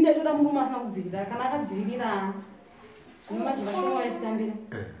chaizvo ini ndaitoda murume asina kudzivirira. Kana akadzivirira zvino manje vashoma vaichitambira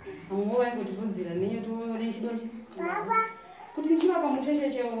vamwewo vaingotizodzira nechidochi kuti ndichivapa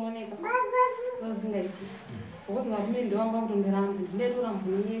muchecheche unooneka vasingaiti because varume ndovanga kutondiramba ndinaitora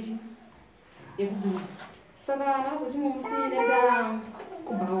mhuri yechi yekuguma. Saka nakazoti mumwe musi ndaenda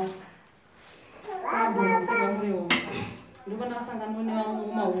kubhawa kabhora segamurewo ndopa ndakasanganawo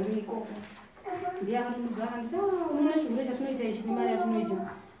nevamwe mahuri ikoko. Ndiye akatondiudza akanditi unoona chihuri chatinoita ichi nemari yatinoita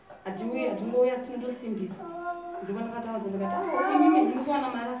hatiuyi hatingouya asi tinotosimbiswa. Ndopa ndakataudza ndikati imimi ndinokuwana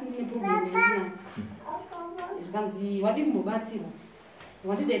mari asi ndine problem yandinayo. Zvikanzi wadi kumbobatsirwa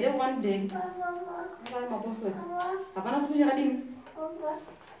wati daide kwandidekta akari mapostori hapana kuti chakadini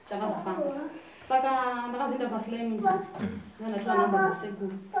chakazofamba. Saka ndakazoenda paSlyMedia ndanatora namba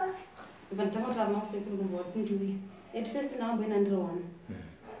dzasekuru ibva nditanga kutaura nawo sekuru ndobva vatindiuya at first ndakamboenda ndiri 1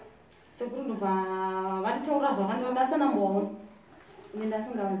 sekuru ndobva vatitaura zvavandira ndasana mbowaona ine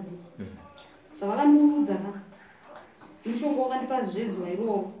ndasingavazivi zvavakandiudza ka mushonga wakandipa zvezuva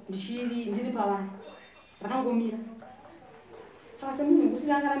iroro ndiri pavari rakangomira. Saka semunhu wekuti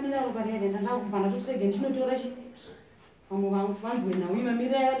rangaramira ropa riyadenda ndakubva ndatoti ndichinotora chi vamwe vangu vanzwe nhau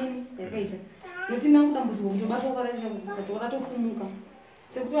mamirira yadini yakaita nokuti ndakudambudziko kutobata ukaratora tofumuka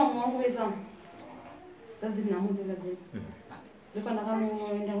sekuti vamwe vangu vesa dzadziri nhamo dzega dzega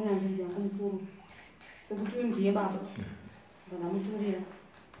ndopandakamoenda kunyanzvidzi yangu mukuru sekuti uyu ndiye baba ndanamuturira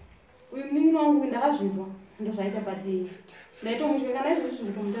uyu munin'ina wangu ndakazvinzwa ndozvaita but ndaitomutyira kana izvozvi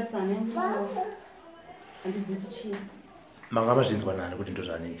zvikutomutarisana handizivi kuti chii manga mazvinzwa nani kuti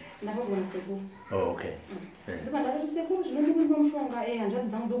ndozvaanoita ndakaudzwa nasekuru okay ndipo ndakati sekuru zvinodiwa mushonga hanzvadzi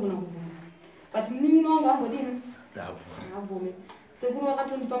dzangu dzogona kubvuma but munin'ina wangu ambodini abvume sekuru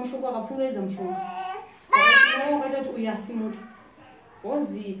vakatondipa mushonga vakapfungedza mushonga wakaita kuti uyu asimuke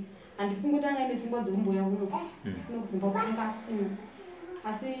wozi handifungi kuti anga ine pfungwa dzekumboya uno kuno kuzimbabwe anga asina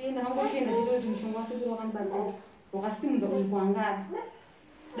asi ndakangotenda chete kuti mushonga wasekuru wakandibatsira wakasimudza uyu kuangari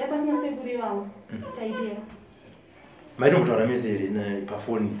dai pasina sekuru ivavo taipera maitombotaura mese here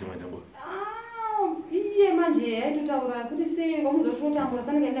pafoni dzimwe dzenguva iye manje aitotaura kuti sei kwamuzosvinotambura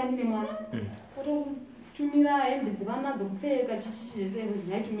sanenge ndandine mwana ototumira hembe dzevanadzo kupfeka chichichese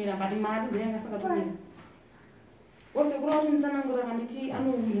ndaitumira but mari ndeingasangatumira wosekuru vatomutsanangura kanditi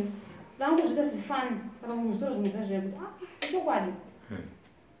anouya ndangozviita sifani kana muzvitoro zvimwe zvazvaya kuti chokwadi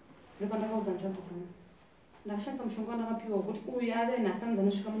ndopandakaudza nzvadzi dzangu ndakashandisa mushonga wandakapiwa wekuti uyu ave nhasi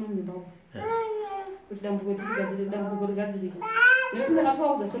anosvika muno muzimbabwe kuti dambudziko rigadzirika nekuti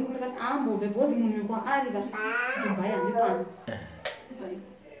ndakatwaudza sekuru ndakati ambobve bhozi munhu wekwaari katibhaya handipano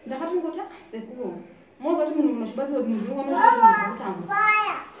ndakatongoti sekuru moza kuti munhu unochibatsirwa dzimwe dzinguva nozvikutinakutamba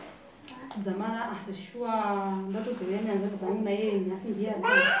dzamara shuwa ndatozouya nehanzvadzi dzangu naye nhasi ndiye ari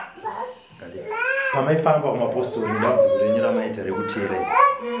pamaifamba kumapostori ndambudziko renyu ramaita rekuteera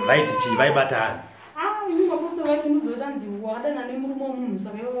vaiti chii vaibatana ini mapostori vaitondiudza kuti anzi wakadana nemurume womunhu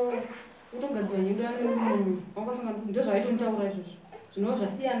saka utogadzira nyedu ane munhu wakasanga ndo zvavaitonitaura izvozvo zvinova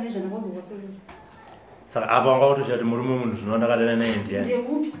zvasiyana nezvandakaudzwa kwasekuru saka apa wanga utosha kuti murume munhu zvino ndakadana naye ndiani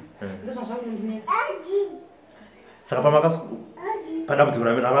ndeupi ndozvazvakutondinetsa saka padambudziko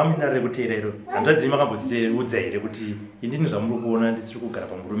ramamina rekuteera iro handadzii makambodziudza here kuti indini zvamuri kuona ndisiri kugara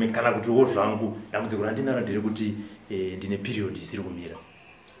pamurume kana kuti wo zvangu dambudziko randinaro nderekuti ndine period isiri kumira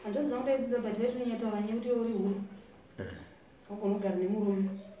hanzvadzi dzangu ndaidzidza but vaitonyataura nyaya kuti uri huru wagona kugara nemurume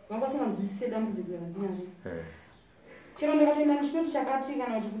vanga vasinganzwisise dambudziko randinaro chero ndakatoenda ndichitoti chakati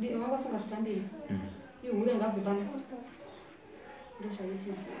kana kuti kudi vanga vasingazvitambiri ihule ngabve pano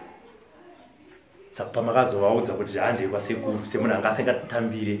ndozvaitika saka pamakazovaudza kuti handei kwasekuru semunhu anga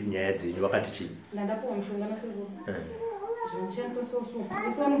asingatambire nyaya dzenyu vakati chii ndandapiwa mushonga nasekuru zvinondishandisa soso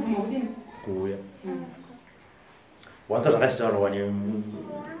ese vanobvuma kudini kuuya wanza zvakachitaurwa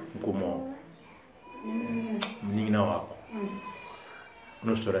nemukoma munin'ina wako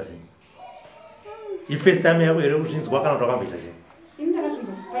unozvitora sei ifirst time yako here kuzvinzwa kana kuti wakamboita sei ini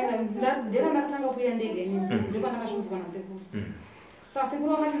ndakazvinzwa ndera ndakatanga kuuya ndege inini ndopandakazvinzwa nasekuru saka sekuru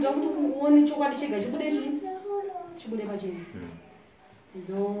vakati ndoda kuti uone chokwadi chega chibude chii chibude pachena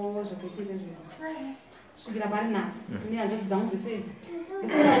ndo zvakaitika izvozvo svikira pari nhasi ine hanzvadzi dzangu dzese idzi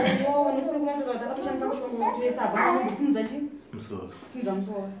ndofunga nesekuru atoa takatoshandisa mushonga wekuti vese abva kambosimudza chii simudza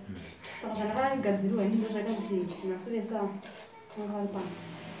musoro saka zvandakagadziriwa ini ndo zvaita kuti nhasi vese vanga vari pano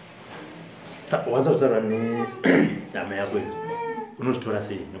wanza kutaura nehama yako iyo unozvitora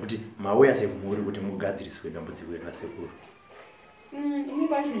sei nekuti mauya semhuri kuti mugadziriswe dambudziko redu nasekuru ini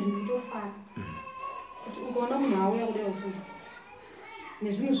pacho ndinotofara kuti ukaona munhu auya kudai usozvo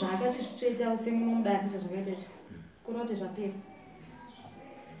nezvinhu zvaakachizvitsveta semunomudarisa zvakaita izvi kuri kuti zvapera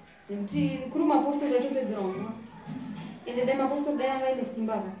nekuti kuri mapostori aitopedzera umwa ende dai mapostori dai anga ine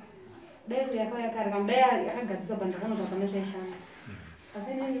simba ka dai yakayakare kana dai yakagadzisa bandakanoti hapana chaishanda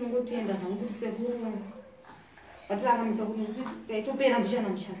asi ini ndinongotenda zvangu kuti sekuru vatiri akamisa kuti kuti taitopera mbichana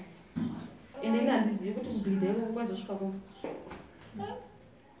mbichana ende ini handizivi kuti kubhidha ikoko kwazosvika koko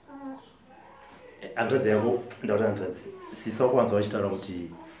handadzi yako ndauti handadzi sisa wakwanza vachitaura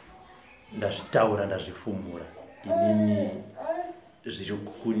kuti ndazvitaura ndazvifumura inini zviri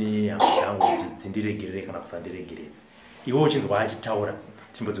kune hama yangu kuti dzindiregerere kana kusandiregerera iwe uchinzwa achitaura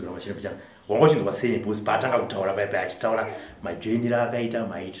timbodzokera machino pichana wanga uchinzwa sei nebhosi paatanga kutaura paipai achitaura majoiniro akaita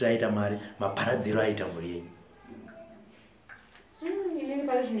maitiro aita mari maparadziro aita mhuri yenyu inini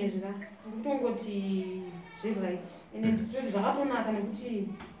pari zvinezvika ndikutongoti zviright ende nditoti zvakatonaka nekuti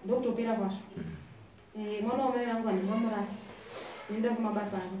ndokutopera kwazvo mwana wamai vangu handingamurasi nenda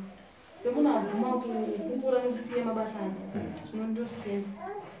kumabasa ake semunhu abvuma kupupura nekusiya mabasa ake zvino ndozvitenda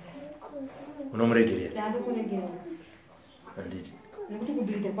unomuregerera ndandikuregerera handiti nekuti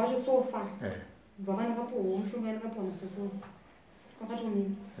kubhidha kwacho sofa bva vandakapiwawo mushonga yandakapiwa nasekuru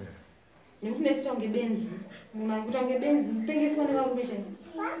kwakatomira nekuti ndaitita kunge benzi munhu akuita kunge benzi mupengeswa nevarume chaiko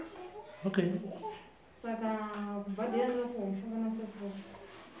okay saka kubva ndera ndakapiwa mushonga nasekuru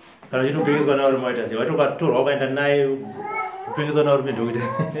kana chitopengeswa narume waita sei watokatorwa ukaenda naye kupengeswa narume ndokuita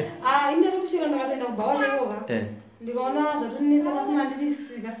ini ndatotichera ndakatoenda kubva wachaikoka ndikaona zvatonesa pasina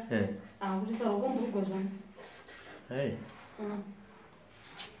ndichisika kuti sarokomburugwa zvanu. Hey.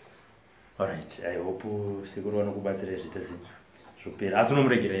 Alright, I hope sikuru vanokubatsira zvitesi zvopera. Asi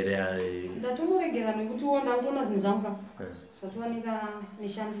unomuregerera here? Ndatomuregera nekuti ndakuona zvinhu zvangu zvatowanika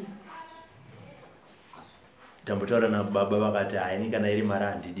neshambiro. Tambotaura nababa vakati haini kana iri mari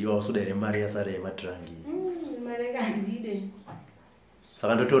handidiwa usoda here mari yasara yemadhirangi. Mari yakandide.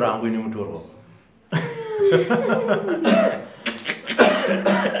 Saka ndotora hangu ini mutorwa.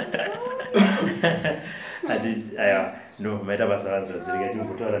 Aya, no, maita basa ranzo dzirika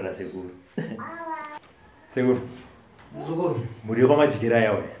timbotaura nasekuru. Sekuru. Muzukuru. Muri kwamajikira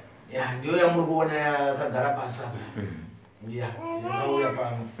yawe. Ya, ndio yamuri kuona yakagara pasi apa. Ya, yakauya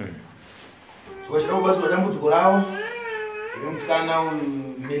pano. Chikochida kubatsirwa dambudziko rawo musikana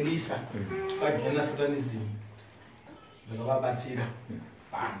Melissa akajoina satanism ndakavabatsira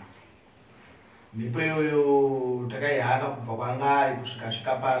pano. Mhiko iyoyo takaihaka kubva kwangari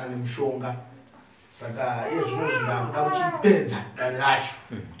kusvika pano nemushonga. Saka iye zvino zvindakuda kuchipedza dare racho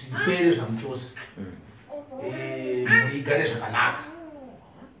kuti ripere zvamuchose. Mhuri igare zvakanaka.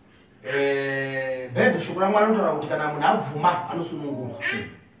 Bhaibheri shoko raMwari rinotaura kuti kana munhu abvuma anosunungurwa.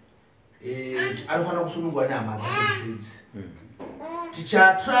 Anofanira kusunungurwa nehama dzake dzese.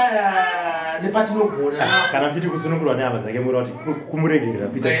 Tichatraya nepatinogona. Kana piti kusunungurwa nehama dzake muri kuti kumuregerera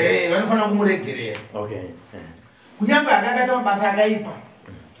pita. Vanofanira kumuregerera. Okay. Kunyange akaita mabasa akaipa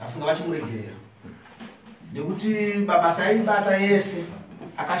asi ngavachimuregerera. Nekuti mabasa aibata yese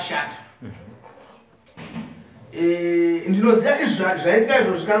akashata. Ndinoziva izvi zvaitika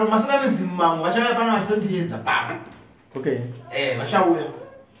izvozvo kana masatanism mamwe vachauya pano vachitondiedza papa. Okay. Vachauya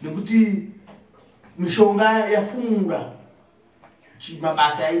nekuti mishonga yafumura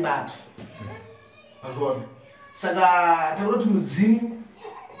mabasa aibata. Mazvona. Saka takuda kuti mudzimu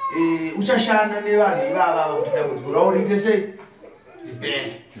uchashanda nevanhu ivava kuti dambudziko ravo riite sei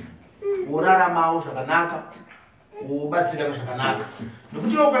ripere. Uraramawo zvakanaka, ubatsirikana zvakanaka.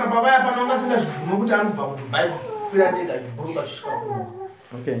 Nekuti iwo kana pavaya pano vangasingazvivume kuti anobva kuDubai kukwira ndege achiburuka kusvika kuno.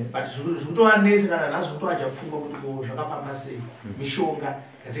 Okay. But zvikutovanetsa kana nhasi zvikutovaja kupfungwa kuti zvakafamba sei. Mishonga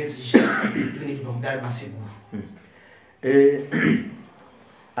yatenge tichishandisa inenge ichibva mudare masekuru.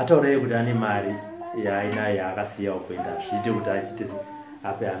 Ataurai kuti ane mari yainayo yaakasiyawo kuenda zviite kuti achite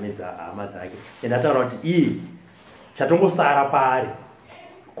ape hama dzake. Ende ataura kuti iye chatongosara paari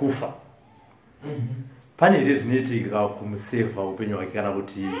kufa. Pane here zvinoitika kumusevha upenyu hwake kana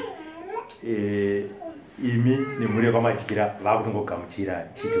kuti imi nemhuri kwamajikira vakutongogamuchira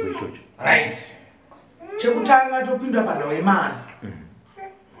chiitiko ichocho? Right. Chekutanga topinda panhau yemari.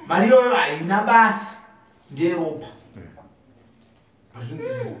 Mari iyoyo haina basa ndeyeropa.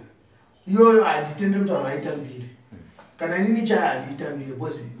 Azvinzwisisa. Iyoyo handitenderi kuti vanhu vaitambire. Kana inini chaya handiitambire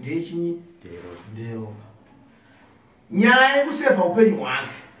because ndeyechinyi ndeyeropa. Nyaya yekusevha upenyu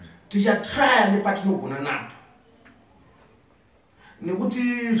hwake tichatraya nepatinogona napo.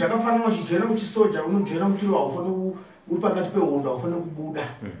 Nekuti zvakafanira uchijoina kuchisoja unojoina kuti haufaniri uri pakati pehondo haufaniri kubuda.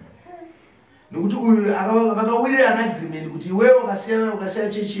 Nekuti uyu vakawirira agreement kuti iwewe ukasiya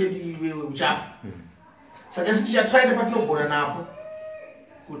chechi yedu iwewe uchafa. Saka isi tichatraya nepatinogona napo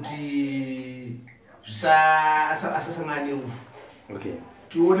kuti asasangana nerufu. Okay.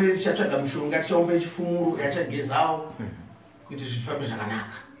 Tione tichatsvaga mishonga tichaumba chifumuro yachagezawo kuti zvifambe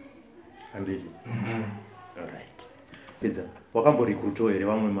zvakanaka. Handiti. Alright. Pedza, wakamborikrutawo here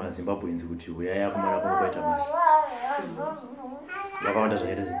vamwe maZimbabweans kuti uyai kumara kunobaita mari? Vakawanda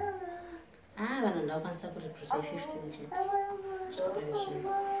zvakaita sei? Vanhu ndakwanisa kurekruta 15 chete. Zvakapari zvino.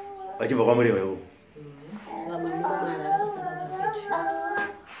 Vachibva kwamuri iwewo? Vamwe munomara vakusina.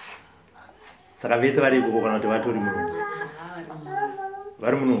 Saka vese vari ikoko kana kuti vatori muno?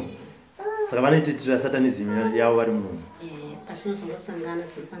 Vari muno. Saka vanoitira satanism yavo vari muno. Patinozongosangana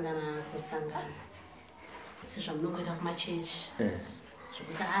tinosangana kusangana. Sezvamunongoita kumachechi.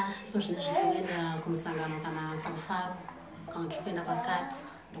 Zvokuti iko zvine zvifuenda kumusangano kana pamufaro kana tiri kuenda pakati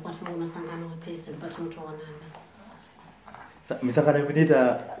ndokwatinonosangana tese ndopatinotoonana. Misangano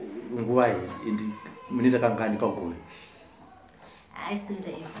yekunoita nguva iyi munoita kangani pagore? Sinoita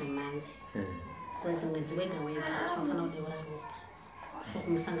every month. Because mwedzi wega wega tinofanira kudeura ropa. So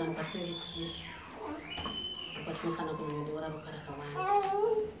kumusangano kwatinenge tiri kwatinofanira kunyodeura ropa rakawanda.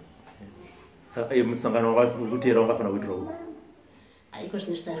 Saka musangano wekuteera ungafanira kuitira uko? Iko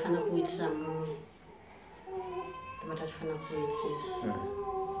zvine zvitaifanira kuitira munhu. Ndopatachifanira kuitira.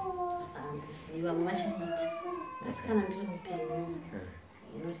 Saka handisiyi vamwe vachaita. Asi kana ndiri mupenyu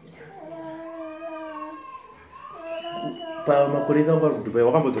inoti ndiri pamakore esangu vari kuDubai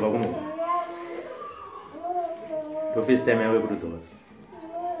wakambodzoka kuno? Ndo first time yawe kutodzoka?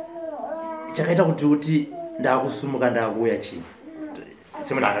 Chakaita kuti ndakusumuka ndakuya chii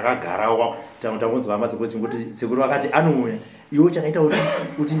semunhu akagarawa tangonzwa hama dzeko chingoti sekuru vakati anouya iwe chakaita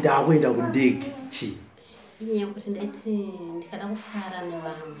kuti ndakuenda kundege chii inyaya kuti ndaiti ndikada kufara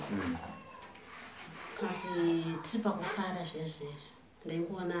nevanhu kasi tiri pakufara zvezve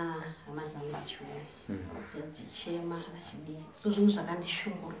ndaingoona hama dzangu dzichiuya dzichema vachidii so zvinhu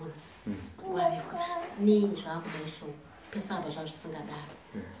zvakandishungurudza nguva refu nei zvakudai so pesaba zvazvisingadaro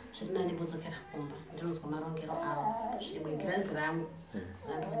zviri nandibodzokera kumba ndinonzwa marongero avo zvimwe girazi rangu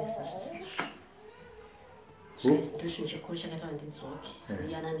randionesa zvisizvo ndizvinhu chikuru chakaita kuti ndidzoke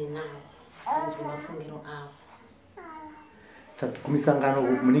ndiyanane navo ndinzwa mafungiro avo saka kumisangano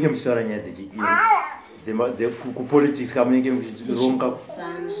munenge muchitaura nyaya dzekupolitics kamunenge muchironga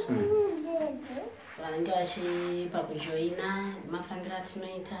vanenge vachipa kujoina nemafambiro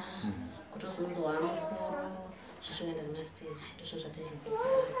atinoita kutozonzwa mukuru zvichinoenda nemastage ndozvo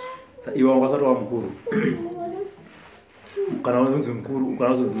zvatichidzidzisana iwe wangasati wa mukuru kana unonzi mukuru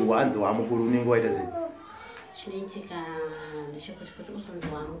kana uzonzi wanzi wa mukuru unenge waita sei chinoitika ndechekuti kuti uzonzi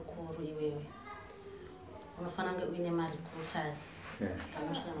wa mukuru iwewe unofanira kunge uine marecruiters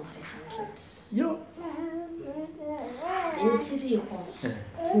anosvika no 500 yo ini tiriko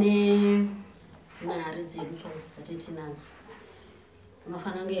tine dzimwe hari dzedu so dzatitinadzo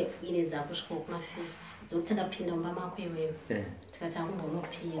unofanira kunge uine dzakusvika kuma 50 dzekuti takapinda mumba mako iwewe tikati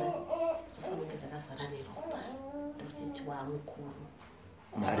akumbonopira dzofanira kunge dzakazara neropa ndokuti tiwa mukuru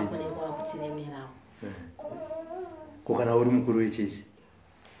kunenge wakutiremerawo kana uri mukuru wechechi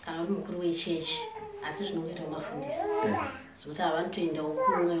kana uri mukuru wechechi asi zvinongoita mafundisi zvekuti havanotoenda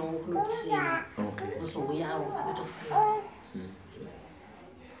kumwewo kunotsina uzouyawo akatosiyana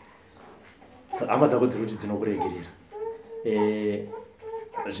hama dzako dziri kuti dzinokuregerera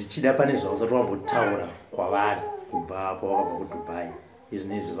zvichida pane zvausati wambotaura kwavari kubva pawakabva kudubai izvi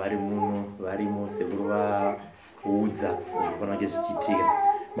nezvi vari muno varimo sekuru vaudza zvinofanira kunge zvichiitika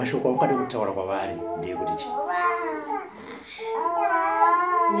mashoko aungade kutaura kwavari ndeyekuti chii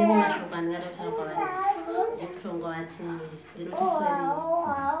nini mashoko andingada kutaura kwavari ndekutonga vati ndinoti sweri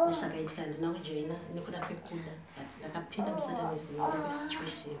nezvakaitika ndina kujoina nekuda kwekuda but ndakapinda musatanizi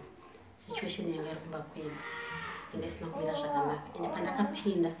situation yanga iri kumba kwedu inga isina kumira zvakanaka ende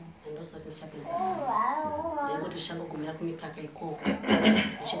pandakapinda andosati ndichapedza ndaingoti zvichangogumira kumikaka ikoko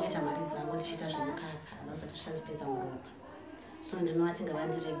ndichingoita mari dzangu ndichiita zvemukaka andosati zvichandipedza muropa so ndinovati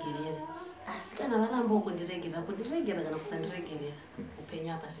ngavandiregerere asi kana varambo kundiregerera kundiregerera kana kusandiregerera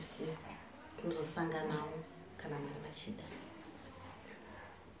upenyu hapasisiri tinozosanganawo kana mari vachida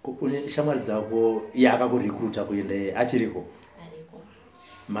une shamwari dzako iye akakurekruta kuenda achiriko ariko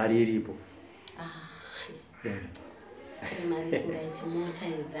mari iripo mari isingaiti mota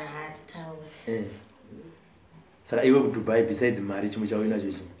idza hatitauri saka iwe kudubai besides mari chimwe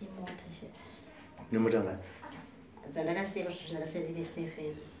chauinacho chi imota chete nemota ngani dzandakasiya kuti zvindakasiya ndine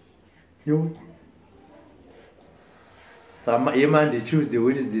 7 yo saka yemonday tuesday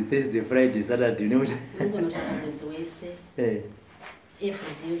wednesday thursday friday saturday unemuti ungonotoita mwedzi wese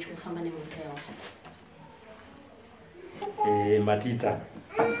everyday uchikufamba nemota yawo matidza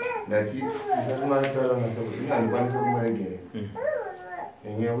ndati isati mataura masoko ino handikwanisa kumuregerera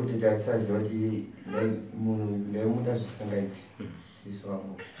nenyaya yekuti tatisaziva kuti munhu ndaimuda zvisingaiti sisi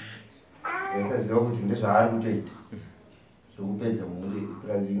wangu ndaisaziva kuti ndezvaari kutoita zvokupedza mhuri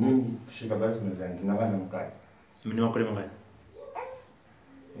plus inini kusvika pazvinozva ndina vana mukadzi mune makore mangani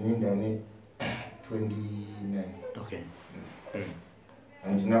ini ndane 29 okay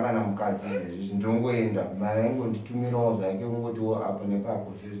handina vana mukadzi izvi ndongoenda mara ingonditumirawo zvake ungotiwo apo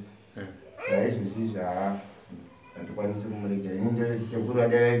nepapo zvezvo zvaizvozvi handikwanisi kumuregera ini ndoti sekuru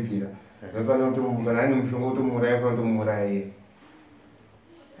adaivabvira vaifanira kutomukana ane mushonga kutomura aifanira kutomuraiye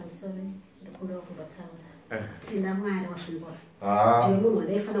pamusori ndokunda kumbataura tinda mwari wasvinzwa ndiwe munhu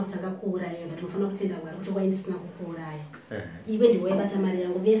wandaifanira kutanga kuuraya but unofanira kutenda mwari kuti wai ndisina kukuuraya iwe ndiwaibata mari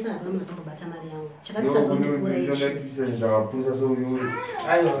yangu vese hapana munhu akambobata mari yangu chakanditadza kuti ndiurayichi zvakapusa souyuri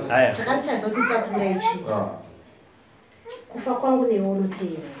chakanditadza kuti ndisakuurayichi kufa kwangu newe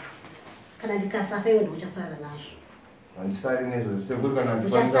unoteera kana ndikasafa iwe ndiuchasara nazvo handisari nezvo sekuri kana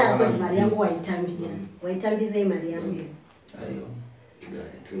uchasara kozi mari yangu waitambirei mari yangu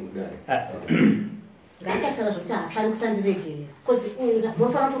ngaisataura zvokuti hafani kusandiregerera kozi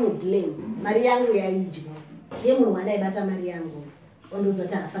munofanira kutomublame mari yangu yaidya ye munhu wandaibata mari yangu ondoudza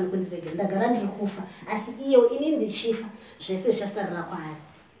kuti hafani kundiregera ndagara ndiri kufa asi iyo ini ndichifa zvese zvichasarira kwaari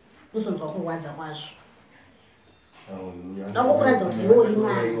uzonzwa kurwadza kwazvo ndangokuratidza kuti iwe uri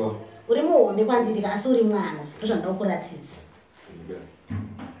mwana uri muhombe kwandiri asi uri mwana ndozvandakuratidza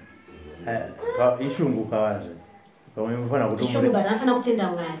ishungu kawanda pamwe mufanira ishungu but anofanira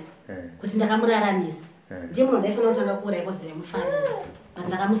kutenda mwari kuti ndakamuraramisa ndiye munhu wandaifana kutanga kuuraya kozi ndaimufanira but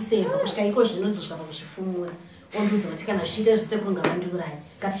ndakamuseva kusvika iko zvino zosvika pakuzvifumura ondudza kuti kana zvichiita zvisekuru ngavandiurayi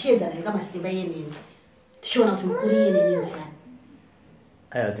ngatichiedzana nekamasimba yenini tichiona kuti mukuru yenini ndiani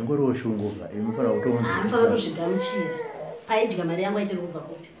aya dzingoriwo shunguka inofanira kutoanofana kutozvigamuchira paidya mari yangu aitiri kubva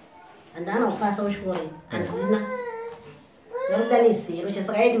kupi handana kupasa kuchikora handina ndaruda nezero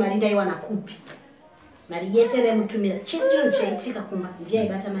chasaka yaiti mari ndaiwana kupi mari yese ndaimutumira chese chinonzi chaitika kumba ndiye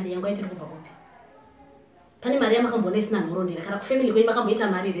aibata mari yangu aitiri kubva kupi pane mari yamakambona isina nhorondera kana kufamily kwenyu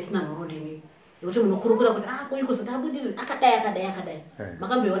makamboita mari iri isina nhorondeni yekuti munokurukura kuti kuyu kuzoti abudirire akadai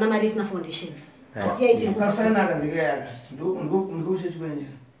makamboiona mari isina foundation asi yaitiri kusanaka ndikayaka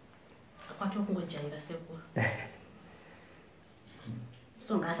ndikuchechikwenyera akwatiwo kungojaira sekuru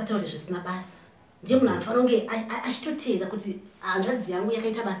so ngaasatauri zvisina basa ndiye munhu anofanira kunge achitotenda kuti hanzvadzi yangu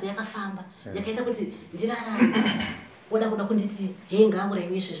yakaita basa yakafamba yakaita kuti ndirarame oda kuda kunditi hei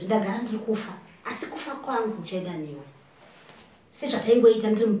ngaanguraiwe izvezvi ndagara ndiri kufa asi kufa kwangu ndichaenda newe sezvataingoita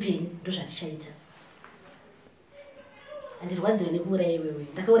ndiri mupenyu ndozvatichaita handirwadziwa nekuuraya iwewe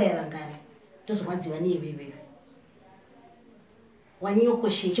ndakauraya vangani ndozorwadziwa neiwewewe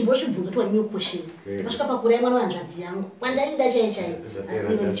wanyokoshei chimbozvibvunza kuti wanyokoshei ndikasvika pakuuraya mwana wahanzvadzi yangu wandaida chaiye chaiye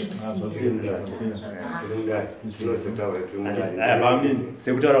asi iwe ndichikusiya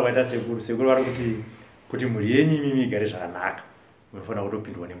sekutaura kwaita sekuru vari kuti mhuri yenyu imimi igare zvakanaka munofanira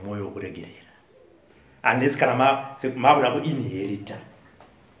kutopindwa nemwoyo wekuregerera unless kana makuda kuinherita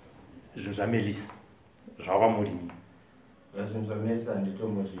zvinhu zvamelisa zvawamurimi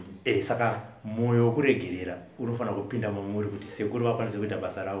saka mwoyo wekuregerera unofanira kupinda mamuri kuti sekuru vakwanise kuita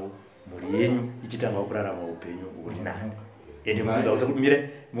basa ravo mhuri yenyu ichitanga kurarama upenyu huri nani ende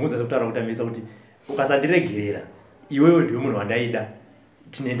muudza sekutaura kuti ameisa kuti ukasandiregerera iwewe ndiwe munhu wandaida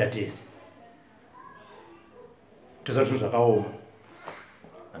tinoenda tese tosati zvinhu zvakaoma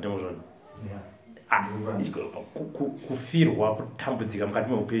handimozvona kufirwa kutambudzika mukati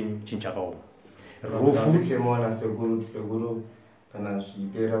meupenyu chinhu chakaoma rufuchemona sekuru kana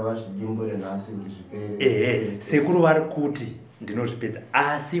zvipera vazvidimbure nhasi kuti zvipere sekuru vari kuti ndinozvipedza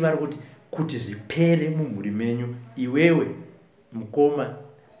asi vari kuti zvipere mumhuri menyu iwewe mukoma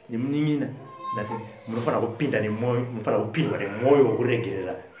nemunin'ina nasisi munofanira kupinda nemwoyo munofanira kupindwa nemwoyo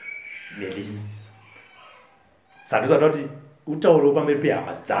wekuregerera Melisa saka ndosada kuti utaurewo pamberi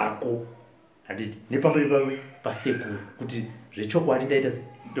pehama dzako handiti nepamberi pasekuru kuti zvechokwadi ndaita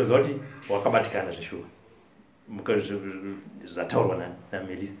ndoziva kuti wakabatikana zveshuwa zvataurwa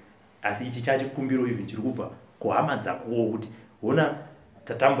naMelisa asi ichi chachikumbiro even chiri kubva kuhama dzakowo kuti ona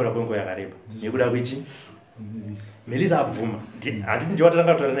tatambura kwenguva yakareba nekuda kwechi Melisa abvuma handiti ndiye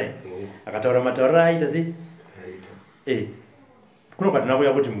watatanga kutaura naye akataura matauriro aita sei kuno kwatina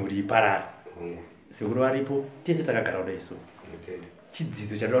kuya kuti mhuri iparara sekuru varipo tese takagara kuda isu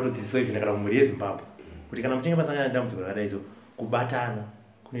chidzidzo chatoda kutodzidzisa even kana mhuri yeZimbabwe kuti kana muchinge masangana nedambudziko rakadai iso kubatana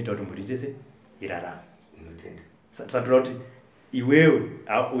kunoita kuti mhuri tese irarama tatoda kuti iwewe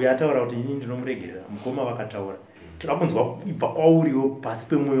uyo ataura kuti inini ndinomuregerera mukoma vakataura toda kunzwa kubva kwauriwo pasi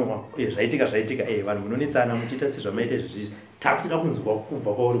pemwoyo wako zvaitika vanhu munonetsana muchiita sezvamaita izvezvizvi takutoda kunzwa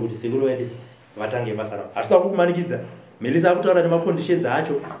kubva kwauri kuti sekuru vaitese vatange basa ravo hatitoda kukumanikidza Melisa akutaura nemaconditions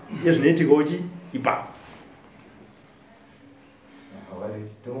acho ezvinoitika uchi ipapo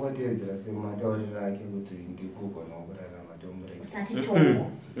tongoteedzera sematauriro ake kuti ndikugona kurarama tomurege usati tongo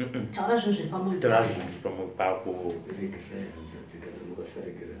taura zvinhu zviri pamwoyo pako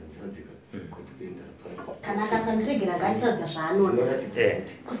kana akasandiregera ngatisadza zvaanoda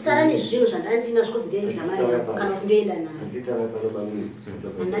kusara nezvinhu zvandandinazvo kozi ndiendya mari yangu kana kuti ndoenda nayo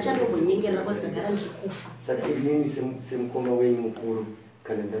handachatogonyengera kozi ndagara ndiri kufa saka inini semukoma wenyu mukuru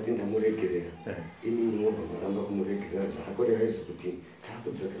kana ndati ndamuregerera inini munobva maramba kumuregerera zvakakorera izvo kuti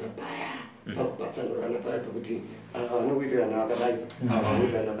takudzokera paya pakupatsanurana paya pekuti vanokuitirana vakadai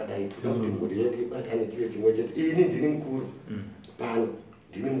vanoitirana vakadai toda kuti mhuri yedu ibatane tive chimwe chete ini ndini mukuru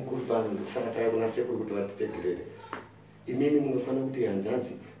pano ndokusaka taya kuna sekuru kuti vatitegerere imimi munofanira kuti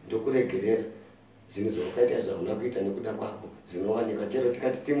hanzvadzi ndokuregerera zvinhu zvawakaita zvauna kuita nekuda kwako zvinowanika chero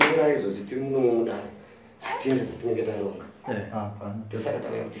tikati timuurayi izvozvi tiri munomo mudare hatina zvatinenge taronga ndosaka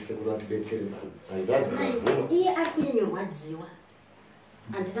tauya kuti sekuru atibetsere vanhu hanzvadzi vavhuma iye ari kunyanyorwadziwa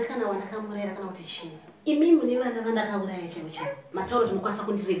handina kana wandakamurayira kana kuti chii imi mune vana vandakauraya chaivo chaivo matauro tinokwanisa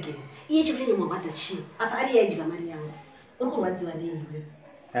kundiregerera iye chikunyanyomwarwadza chii apa ari yaidya mari yangu uri kurwadziwa neiwe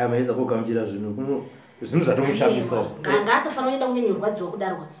aya maisa kogamuchira zvinhu zvatomushamisawo ngaasafana uenda kunyanyorwadziwa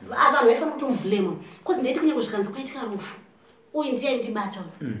kudarwa vanhu vaifanira kutomublema kozi ndaiti kunyange zvikanzi kwaitika rufu uyu ndiye aindibata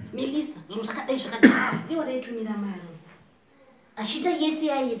Melisa zvinhu zvakadai ndiye wataitumira mari achiita yese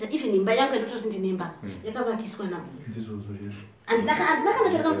yaita even imba yangu yaitotosi ndinemba yakavakiswa navo handina kana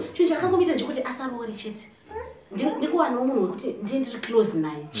chinhu chakakomita ndechekuti asaroori chete ndikuwanawo munhu wekuti ndiye ndiri close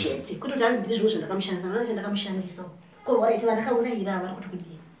naye chete kuti kuti hanzi ndiri zvimwe zvandakamushandisa nana chandakamushandisa korwaraiti vandakaurayira vari kuti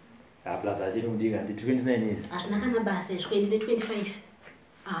kudii plus achiri mudiki handi 29 years hazvina kana basa izvo ndine 25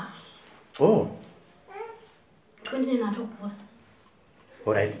 oh 29 atopura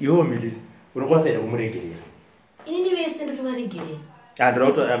alright iwo Melissa unokwanisa here kumuregerera ini ndivese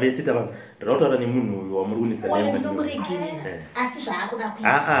ndotovaregerera vese tavanza ndinotaura nemunhu uyu wamuri kunetsa ndinomuregerera asi zvaakuda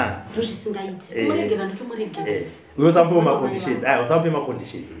kuita ndozvisingaiti kumuregerera ndotomuregerera iwe usambowo maconditions usambope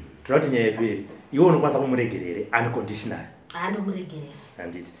maconditions tinoda kuti nyaya yeperi iwe unokwanisa kumuregerere unconditional ndomuregerera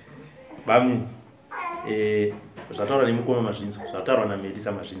handiti bami zvataura nemukoma mazvinzo zvataurwa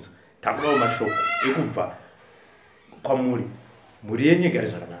naMelissa mazvinzo takudawo mashoko ekubva kwamuri muri yenyu igare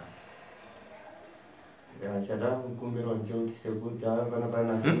zvakanaka chada kukumbirwa ndechekuti sekuti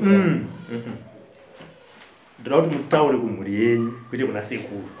pana ndoda kuti mutaure kumhuri yenyu kwete kuna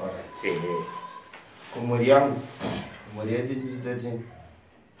sekuru kumhuri yangu mhuri yedu isitoti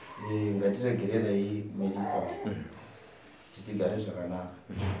ngatiregererei Melissa titigare zvakanaka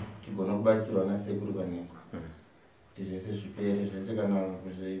tigona kubatsirwa nasekuru kaneko kuti zvese zvipere zvese kana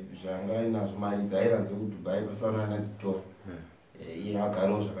zvanga inazvo mari dzairanze kuDubai pasaona nadzitoro iye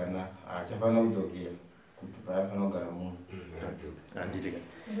agarewo zvakanaka achafanira kudzokera kuDubai afanira kugara munhu handitika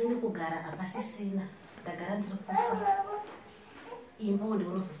ini kugara hapasisina ndagara ndiri Kufa imba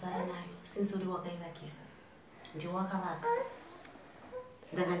ndiunozosara nayo since uri wakaivakisa ndiwo wakavaka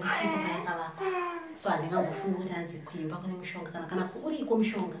ndanga ndisipo kayakavaka so handingambofungi kuti hanzi kuimba kune mushonga kana uriko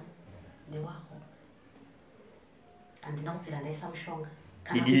mushonga ndewako handina kubvira ndaisa mushonga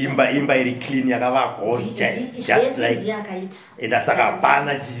imba iri clean yakavakwa just like and saka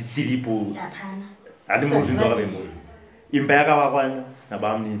hapana chiripo hapana handi muzinzo wakave munhu imba yakavakwa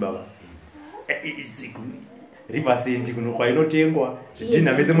nabamuni baba riversend kuno kwainotengwa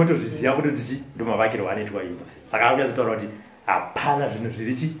zvidhinha mese motozviziva kuti tichi ndomavakirwa anoitwa imba saka akunyatsotaura kuti hapana zvinhu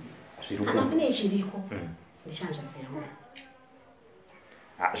zvirichi kana kune chiriko ndichanzvadzirwa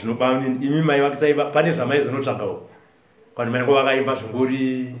zvinobamuni imi maivakisa pane zvamaizonotsvagawo kwani maingo vakaimba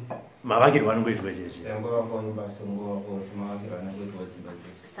zvingori mavakirwa anongoitwa chezvi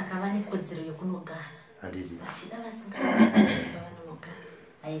saka vane kodzero yekunogara handiti vachida vasingaimba vanonogara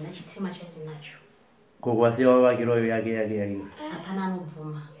haina chitema chainacho kokwasiya vavakirwayo yake hapana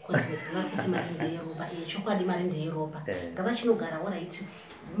anobvuma kodzero vari kuti mari ndeyeropa chokwadi mari ndeyeropa ngavachinogarawo raiti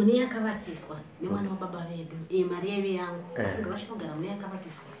mune yakavakiswa nemwana wababa vedu mari yaive yangu asi ngavachinogara mune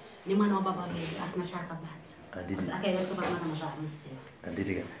yakavakiswa nemwana wababa vedu asina chaakabata asi akaivakiswa pasina kana zvaanoziva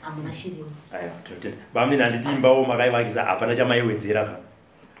handitika hamuna chirimo aiwa tinotenda bamuni handiti imbawo makaivakisa hapana chamaiwedzera ka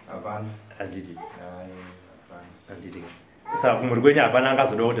hapana handiti handitika saka kumhuri kwenyu hapana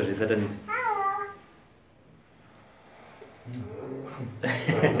angazoda kuita zvesatanisi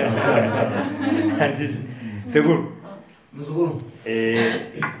handiti sekuru muzukuru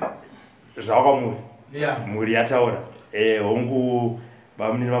zvavakamuri mhuri yataura hongu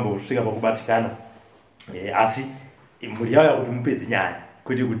bamuni vambosvika pakubatikana asi mhuri yavo yakuti mupedze nyaya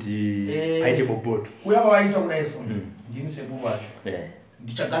kwete kuti paite boboto uya vavaita kudaiso ndini sekuru wacho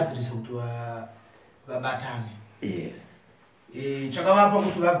ndichagadzirisa kuti vabatane chakavapa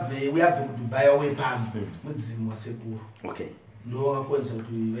kuti uyabve kuDubai wauye pano mudzimu wasekuru ndo vakakonzesa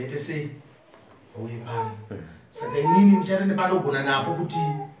kuti vaite sei wauye pano saka inini ndichati ndipandogona napo kuti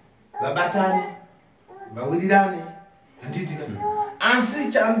vabatane vawirirane handitika asi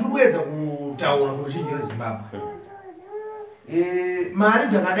chandikuedza kutaura kuti chinjere Zimbabwe mari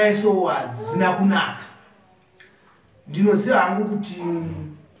dzakadai so hadzina kunaka ndinoziva hangu kuti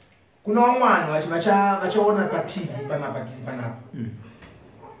kuna vamwana vachaona paTV panapa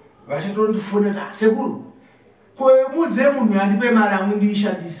vachatondifonera kuti sekuru mudze munhu yandipe mari yangu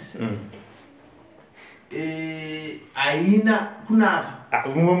ndiishandise haina kunaka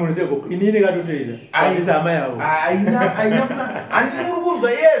mumwe munhu seko inini katotoita andisa hama yavo haina kunaka handiri muri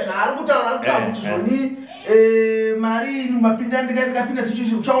kunzwa iye zvaari kutaura kuti zvoni mari inu mapinda ndikapinda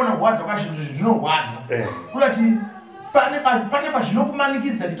sicho uchaona hwadza kwazvinhu zvinorwadza kurati pane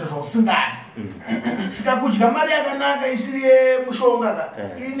pazvinokumanikidza kuita zvausingadi saka kudya mari yakanaka isiri yemushonga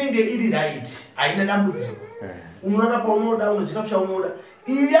inenge iri right haina dambudziko unoda paunoda unodya chaunoda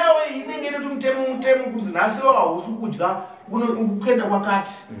iyawe inenge inoti mutemo kunzi nhasi hausi kudya ukuenda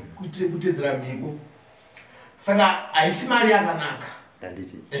kwakati kutedzera mhiko saka haisi mari yakanaka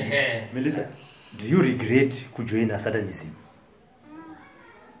handiti Melissa, do you regret kujoina Satanism?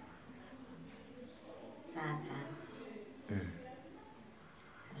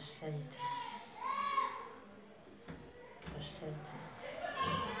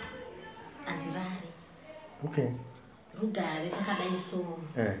 andirari okay rugare takadai so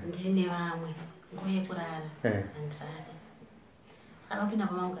ndine vamwe nguva yekurara handirari kana kupinda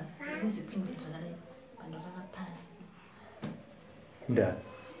pamanga ndinezi queen bed rakadai pandorara pasi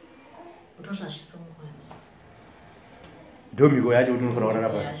ndozvazvitsongwa ndo mhiko yacho kuti unofanira kurara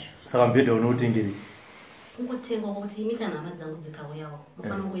pasi saka mubhedha unoutengeri kungotengwa kuti imi kana hama dzangu dzikauyawo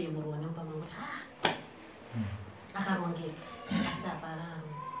mufanira kungoyemurwa nemupama kuti akarongeka asi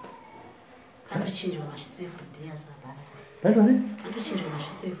apararo atochinjwa mashitsi everyday asi apararo atochinjwa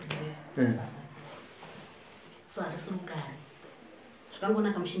mashitsi everyday so harisi rugare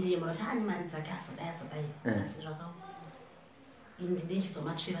zvakangonaka muchindiyemura kuti ane mari dzake azodai asi zvakao ini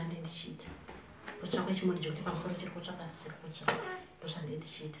ndinenchizomatsvira ndendichiita kutsvakwe chimudi chokuti pamusoro chiri kutsva pasi chiri kutsva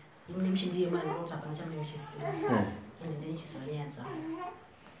ndozvandendichiita imi nemuchindiyemura ndinoti hapana chamune muchiziva ini ndenchiziva nyaya dzangu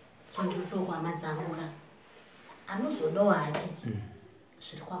so ndiriutoku hama dzangu ka anozodawo hake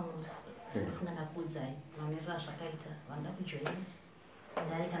zviri kwamuri sinofunga ndakuudzai mamiriro azvakaita vanoda kujoina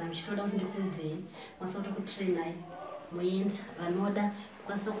ndari kana muchitoda kuti ndikuudzei kwanisa kuti kutrenai muenda vanoda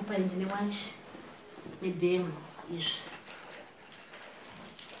kwanisa kupai ndine wachi nebhemu izvi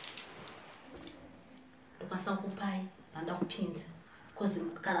ndokwanisa kupai vanoda kupinda because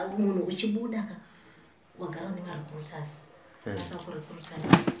kana munhu uchibuda ka wagara une marekruters kwanisa kurekrutai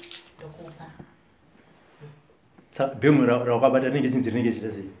ndokupa bhemu rawakabata rinenge chinzi rinenge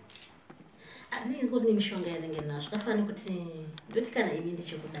chita sei andinenge kuti nemishonga yanenge nazvo zvakafanira kuti ndoti kana imi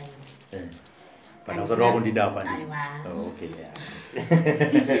ndichikudai panausada kundida pani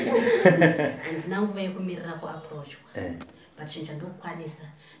handina nguva yekumirira kuapproachwa but chinhu chandokwanisa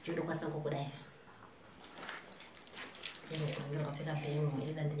chindokwanisa ngokudai ndakapfeka bhemu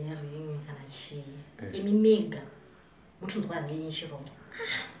either ndine ring kana chii imi mega mutunzwa hanini chiromo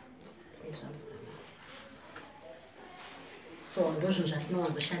so ndozvinhu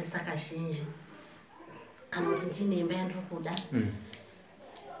zvatinowanzoshandisa kazhinji kana kuti ndine imba yandiri kuda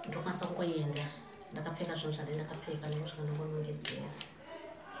ndokwanisa kungoenda ndakapfeka zvinhu zvandendakapfeka nekusvika ndongonongedzera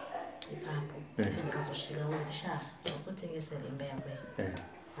ipapo ife ndikazosvika kuti sha wasotengesera imba yakwe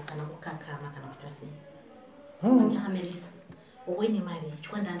kana kukakama kana kuita sei ndakamerisa uine mari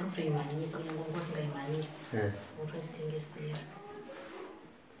chikwanda ndikutoimhanyisa kunyange ngosingaimhanyisi utonditengesera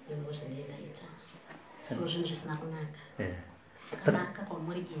ndingo zvinendaita so zvinhu zvisina kunaka zvakanaka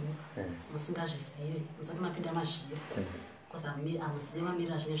kwamuri imi musingazvizivi musati mapinda mazviri because hamuzivi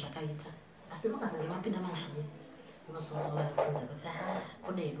mamiriro azvine zvakaita asi makazange mapinda mazviri unozoudzaura kunze kuti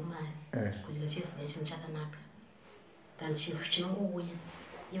kuda hedu mari kudya cheziya chinhu chakanaka than chinongouya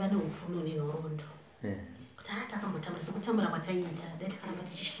iva neupfumi nenhorondo kuti takambotambura sekutambura kwataiita dai takaramba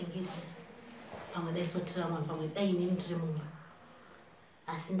tichishingirira pamwe dai sotira mwana pamwe dai inini ndiri mumba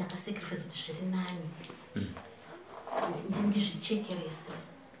asi ndakasacrifice kuti zviri nani ndizvichekerese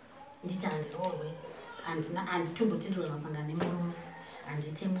nditi handirorwe handitombotenderwa masangano nemurume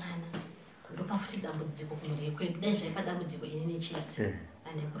handiite mwana ndopa futi dambudziko kumhuri yekwedu dai zvaipa dambudziko inini chete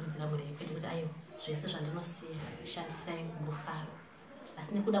handikurudzira mhuri yekwedu kuti aiwa zvese zvandinosiya shandisai mufaro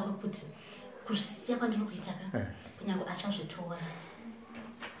asi nekuda kwekuti kuzvisiya kwandiri kuita ka kunyange achazvitora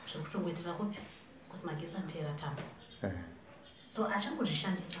zviri kutongoitira kupi kuzi magesi anotera tambo so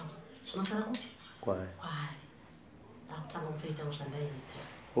achangozvishandisawo zvinosara kupi kwaari akutanga kutoitawo zvandaita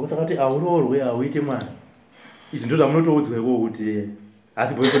okusaka kuti aurorwe hauite mwana izvi ndo zvamunotoudzweko kuti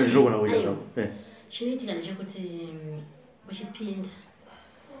asi boyfriend ndinogona kuita chinoitika ndechekuti uchipinda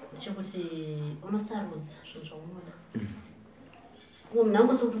ndechekuti unosarudza zvinhu zvaunoda umwe munhu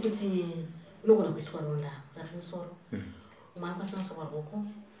angosokuti kuti unogona kuiswa ronda ukati musoro umwe akasinosorwa ruoko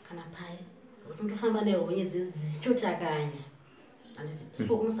kana pai kuti undofamba nehonye dzichichotakanya handiti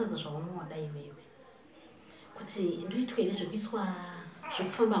so unosadza zvaunoda iwewe kuti ndoitwa here zvekuiswa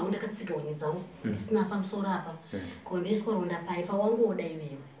zvekufamba hangu ndakatsiga honye dzangu ndisina pamusoro apa ko ndoiswa ronda pai pawangoda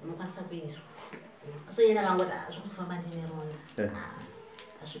iwewe unokwanisa kuiswa so yena vangoti zvekuzofamba ndine ronda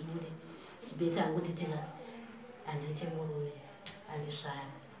hazvibude sibeta hangu nditika handiite murume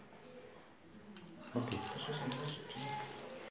handisvara okay